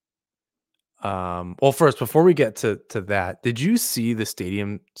day. Well, first, before we get to that, did you see the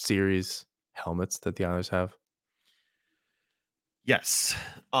Stadium Series helmets that the Islanders have? Yes.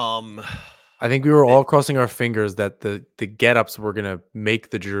 I think we were They- all crossing our fingers that the get-ups were gonna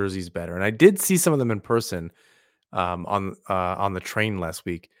make the jerseys better, and I did see some of them in person on the train last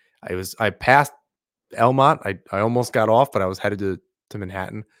week. I passed Elmont. I almost got off, but I was headed to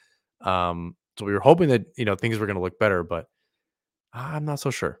Manhattan. So we were hoping that things were gonna look better, but I'm not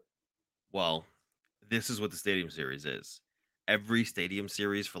so sure. well, this is what the Stadium Series is. Every Stadium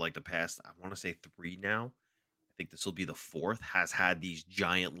Series for like the past, I want to say 3 now. I think this will be the 4th, has had these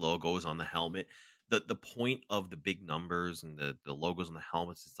giant logos on the helmet. The point of the big numbers and the logos on the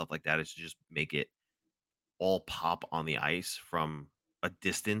helmets and stuff like that is to just make it all pop on the ice from a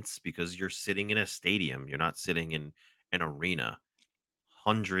distance because you're sitting in a stadium. You're not sitting in an arena.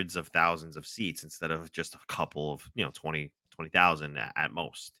 Hundreds of thousands of seats instead of just a couple of, 20,000 at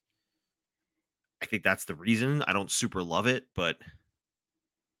most. I think that's the reason. I don't super love it, but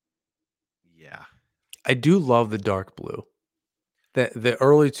yeah. I do love the dark blue. The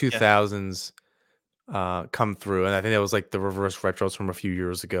early Yeah. 2000s come through, and I think that was like the reverse retros from a few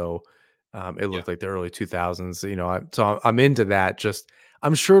years ago. It Yeah. looked like the early 2000s. I'm into that. Just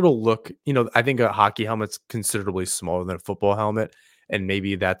I'm sure it'll look. I think a hockey helmet's considerably smaller than a football helmet, and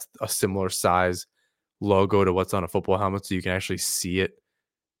maybe that's a similar size logo to what's on a football helmet, so you can actually see it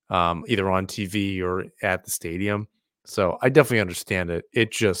either on TV or at the stadium. So I definitely understand it.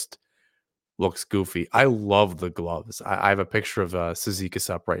 It just looks goofy. I love the gloves. I have a picture of Suzuki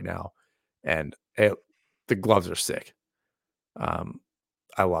up right now, and the gloves are sick. Um,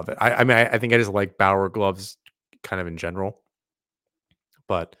 I love it. I mean, I think I just like Bauer gloves kind of in general,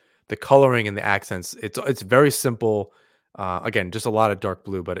 but the coloring and the accents, it's very simple. Again, just a lot of dark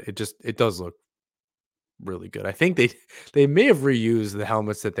blue, but it does look really good. I think they may have reused the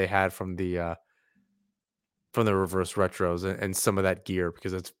helmets that they had from the reverse retros and some of that gear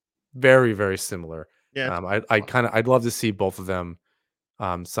because it's very, very similar. Yeah. It's I'd love to see both of them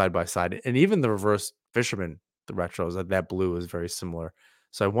side by side, and even the reverse fisherman, the retros, that blue is very similar.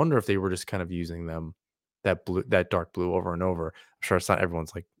 So I wonder if they were just kind of using that dark blue over and over. I'm sure it's not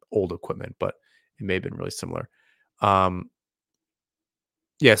everyone's like old equipment, but it may have been really similar. Um,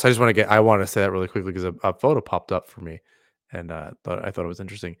 yeah, so I want to say that really quickly because a photo popped up for me, and I thought it was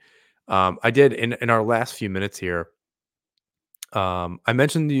interesting. I did in our last few minutes here. I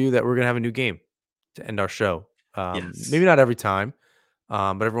mentioned to you that we're gonna have a new game to end our show. Maybe Yes. not every time,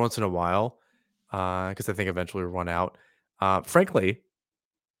 but every once in a while, because I think eventually we'll run out. Frankly,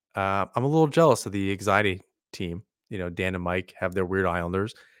 I'm a little jealous of the anxiety team. You know, Dan and Mike have their weird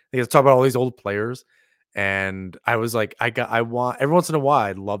Islanders. They get to talk about all these old players, and I was like, I want every once in a while,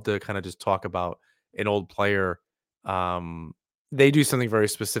 I'd love to kind of just talk about an old player. They do something very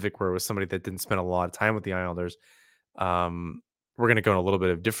specific where it was somebody that didn't spend a lot of time with the Islanders. um, we're going to go in a little bit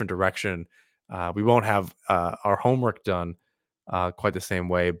of different direction. We won't have our homework done quite the same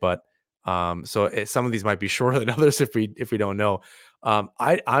way, but some of these might be shorter than others if we don't know.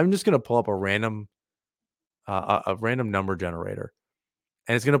 I'm just going to pull up a random number generator,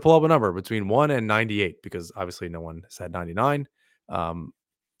 and it's going to pull up a number between 1 and 98 because obviously no one said 99 um,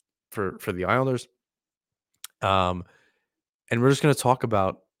 for the Islanders. Um, and we're just going to talk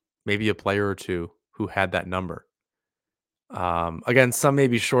about maybe a player or two who had that number. Again, some may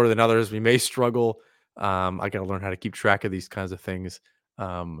be shorter than others. We may struggle. I got to learn how to keep track of these kinds of things.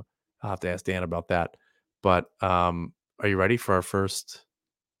 Um, I'll have to ask Dan about that. But are you ready for our first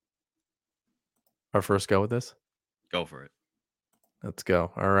go with this? Go for it. Let's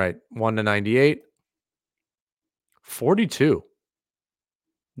go. All right, 1 to 98, 42.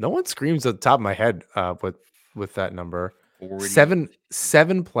 No one screams at the top of my head with that number. 42.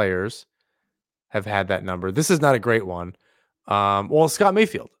 Seven players have had that number. This is not a great one. Well, Scott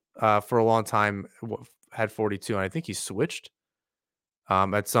Mayfield for a long time had 42, and I think he switched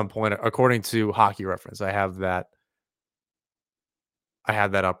at some point, according to Hockey Reference. I have that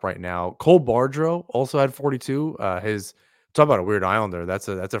up right now. Cole Bardreau also had 42. His talk about a weird Islander. That's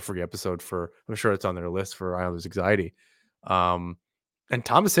a free episode for. I'm sure it's on their list for Islanders anxiety. Um, and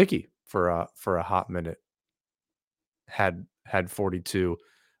Thomas Hickey for a hot minute had 42.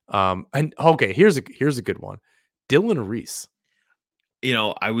 And okay, here's a good one. Dylan Reese.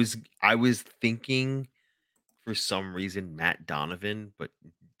 I was thinking for some reason Matt Donovan, but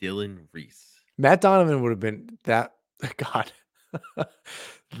Dylan Reese. Matt Donovan would have been that. God,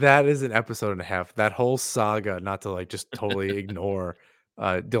 that is an episode and a half. That whole saga, not to like just totally ignore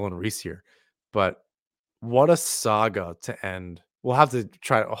Dylan Reese here, but what a saga to end. We'll have to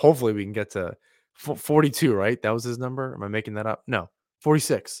try. Hopefully, we can get to 42. Right? That was his number. Am I making that up? No,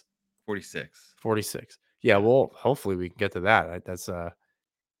 46. 46. 46. Yeah. Yeah. Well, hopefully we can get to that. Right? That's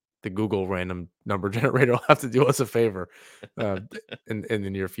the Google random number generator will have to do us a favor uh, in the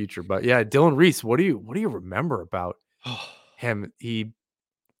near future. But yeah, Dylan Reese. What do you remember about him? He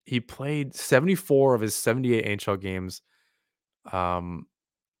played 74 of his 78 NHL games um,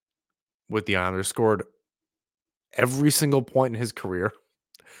 with the Islanders, scored every single point in his career.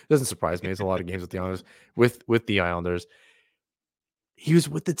 Doesn't surprise me. It's a lot of games with the Islanders. With the Islanders, he was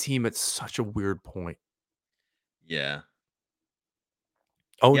with the team at such a weird point. Yeah.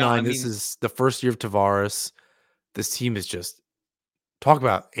 Oh Yeah, I nine. This mean, is the first year of Tavares. This team is just talk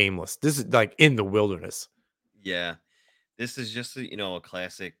about aimless. This is like in the wilderness. yeah. This is just a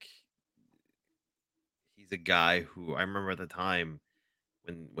classic. He's a guy who I remember at the time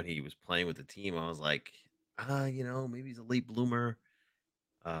when he was playing with the team, I was like, maybe he's a late bloomer,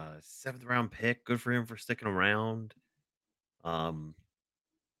 seventh round pick. Good for him for sticking around. Um,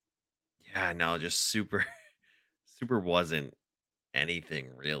 yeah, no, just super, super wasn't anything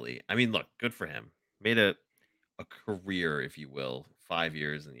really. I mean, look, good for him. Made a career, if you will, 5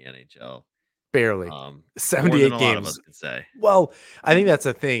 years in the NHL. Barely. More than 78 a lot of us games. could say. Well, I think that's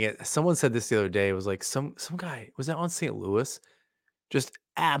the thing. Someone said this the other day. It was like some guy was that on St. Louis, just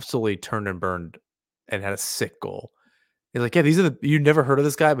absolutely turned and burned and had a sick goal. He's like, yeah, these are you never heard of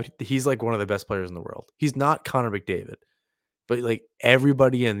this guy, but he's like one of the best players in the world. He's not Connor McDavid, but like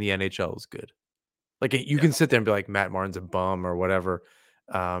everybody in the NHL is good. Like you Yeah, can sit there and be like Matt Martin's a bum or whatever,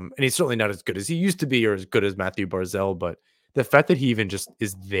 and he's certainly not as good as he used to be or as good as Matthew Barzell. But the fact that he even just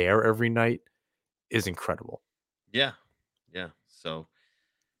is there every night is incredible. yeah, yeah. So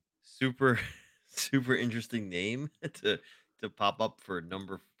super, super interesting name to pop up for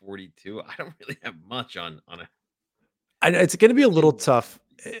number 42. I don't really have much on a It's going to be a little in the tough.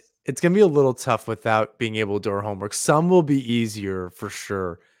 40s. It's going to be a little tough without being able to do our homework. Some will be easier for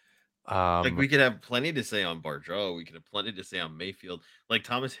sure. Like Um, we could have plenty to say on Bardreau. We could have plenty to say on Mayfield. Like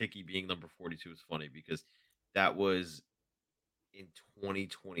Thomas Hickey being number 42 is funny because that was in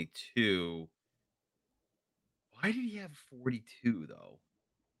 2022. Why did he have 42 though?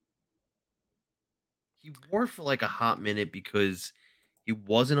 He wore it for like a hot minute because He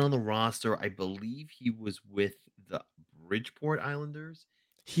wasn't on the roster. I believe he was with the Bridgeport Islanders.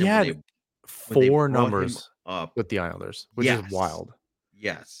 And He then had when they 4 brought him numbers up, with the Islanders, which is yes, wild.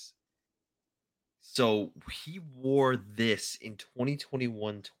 yes. So he wore this in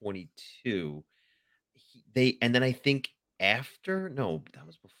 2021-22. And then I think after, no, that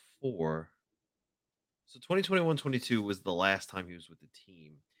was before. So 2021-22 was the last time he was with the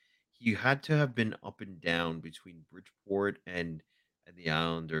team. He had to have been up and down between Bridgeport and the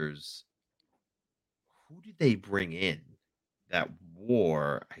Islanders. Who did they bring in that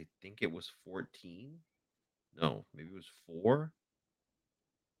wore? I think it was 14. No, maybe it was 4.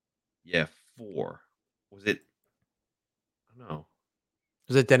 Yeah, 4. Was it? I don't know.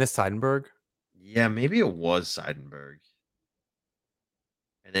 Was it Dennis Seidenberg? Yeah, maybe it was Seidenberg.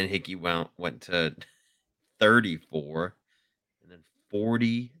 And then Hickey went to 34 and then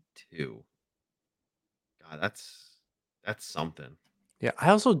 42. God, that's something. Yeah, I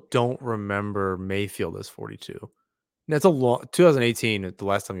also don't remember Mayfield as 42. That's a long 2018, the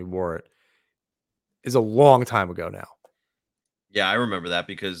last time he wore it, is a long time ago now. Yeah, I remember that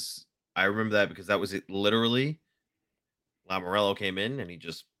because that was it. Literally, Lamorello came in and he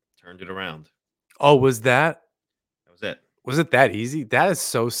just turned it around. Oh, was that? That was it. Was it that easy? That is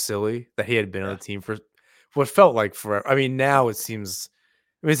so silly that he had been on Yeah, the team for what felt like forever. I mean, now it seems.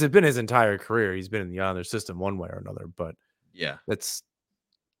 I mean, it's been his entire career. He's been in the Islanders system one way or another, but yeah, that's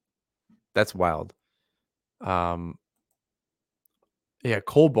wild. Um, yeah,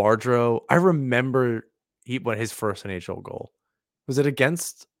 Cole Bardreau. I remember he went his first NHL goal. Was it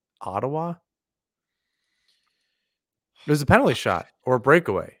against Ottawa? It was a penalty shot or a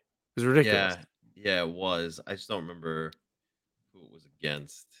breakaway. It was ridiculous. yeah, yeah. It was. I just don't remember who it was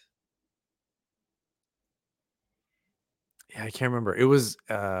against. Yeah, I can't remember. It was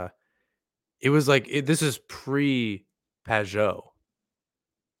like this is pre Pajot.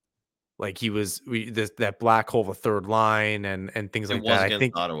 Like he was that black hole of a third line and things It like was that. I against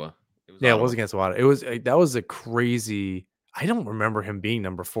think Ottawa. It was yeah, it was Ottawa. against Wada. It was that was a crazy. I don't remember him being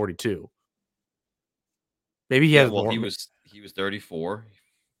number 42. Maybe he Yeah, has well, more. he was 34,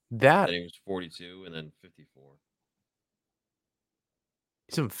 then That he was 42, and then 54.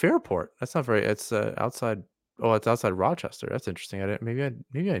 he's in Fairport. That's not very. It's outside. Oh, it's outside Rochester. That's interesting. I didn't.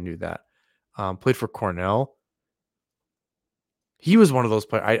 Maybe I knew that. Played for Cornell. He was one of those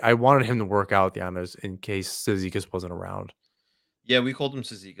players. I wanted him to work out the Islanders in case Cizikas wasn't around. Yeah, we called him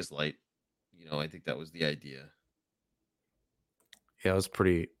Cizikas Light. I think that was the idea. Yeah, it was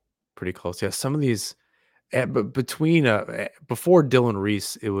pretty close. Yeah, some of these, but between before Dylan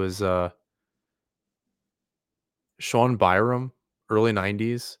Reese, it was Sean Byram, early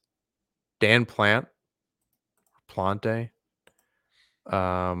 '90s, Dan Plante,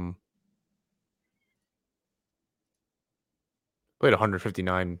 um, played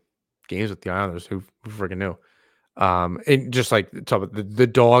 159 games with the Islanders. Who freaking knew? And just like talk about the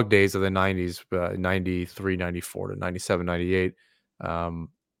dog days of the '90s, 93, 94 to 97, 98.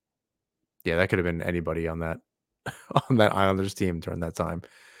 Yeah, that could have been anybody on that on that Islanders team during that time.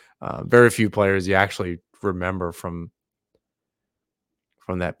 Very few players you actually remember from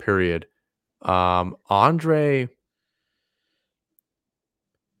that period. Andre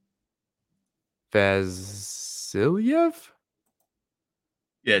Vasilyev?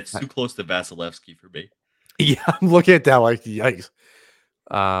 Yeah, it's too close to Vasilevsky for me. Yeah, I'm looking at that like yikes.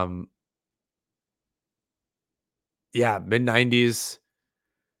 Um, yeah, mid 90s.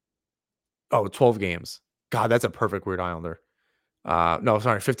 Oh, 12 games. God, that's a perfect Weird Islander. No,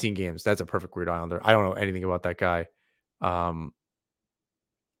 sorry, 15 games. That's a perfect Weird Islander. I don't know anything about that guy.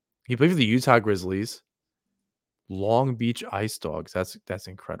 He played for the Utah Grizzlies, Long Beach Ice Dogs. That's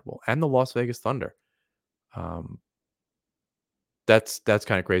incredible, and the Las Vegas Thunder. That's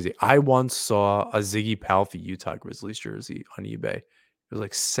kind of crazy. I once saw a Ziggy Palffy Utah Grizzlies jersey on eBay. It was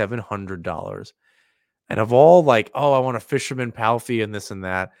like $700. And of all like, oh, I want a Fisherman Palffy and this and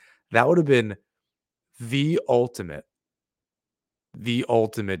that, that would have been the ultimate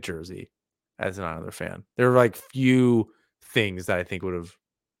jersey as an Islander fan. There are like few things that I think would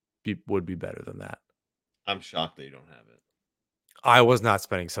be better than that. I'm shocked that you don't have it. I was not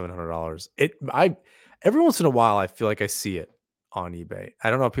spending $700. Every once in a while I feel like I see it on eBay. I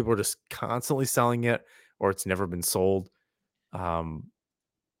don't know if people are just constantly selling it or it's never been sold. But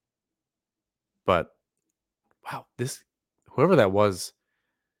wow, whoever that was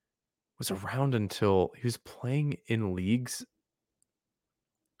around until he was playing in leagues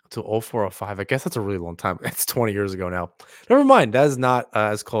until 0405. I guess that's a really long time. It's 20 years ago now. Never mind. That is not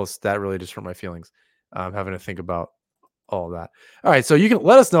as close. That really just hurt my feelings. Having to think about all of that. All right, so you can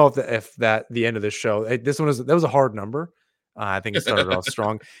let us know if the end of this show. That was a hard number. I think it started off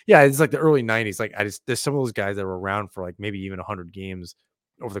strong. Yeah, it's like the early 90s. Like there's some of those guys that were around for like maybe even 100 games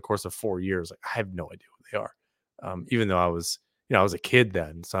over the course of 4 years. Like I have no idea who they are. Even though I was a kid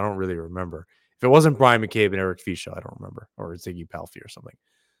then, so I don't really remember. If it wasn't Brian McCabe and Eric Fischer, I don't remember, or Ziggy Palfy or something.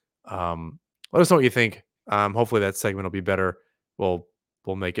 Let us know what you think. Hopefully that segment will be better. We'll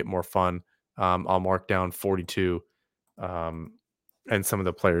make it more fun. I'll mark down 42 and some of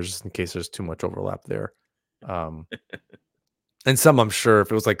the players just in case there's too much overlap there. And some I'm sure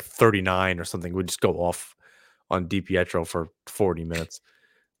if it was like 39 or something, would just go off on DiPietro for 40 minutes.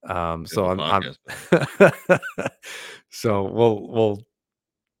 So I'm so we'll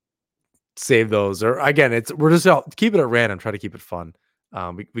save those, or again, we're just keep it at random, try to keep it fun.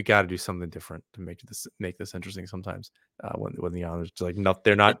 We got to do something different to make this interesting sometimes. When the honors like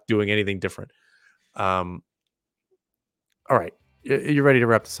they're not doing anything different. All right, you ready to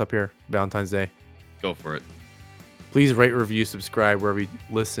wrap this up here? Valentine's Day. Go for it. Please rate, review, subscribe wherever you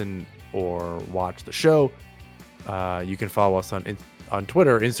listen or watch the show. You can follow us on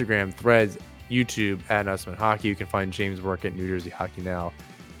Twitter, Instagram, Threads, YouTube at Nassaumen Hockey. You can find James' work at New Jersey Hockey Now.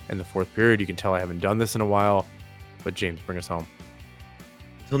 In the fourth period, you can tell I haven't done this in a while, but James, bring us home.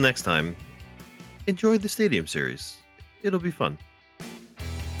 Until next time, enjoy the Stadium Series. It'll be fun.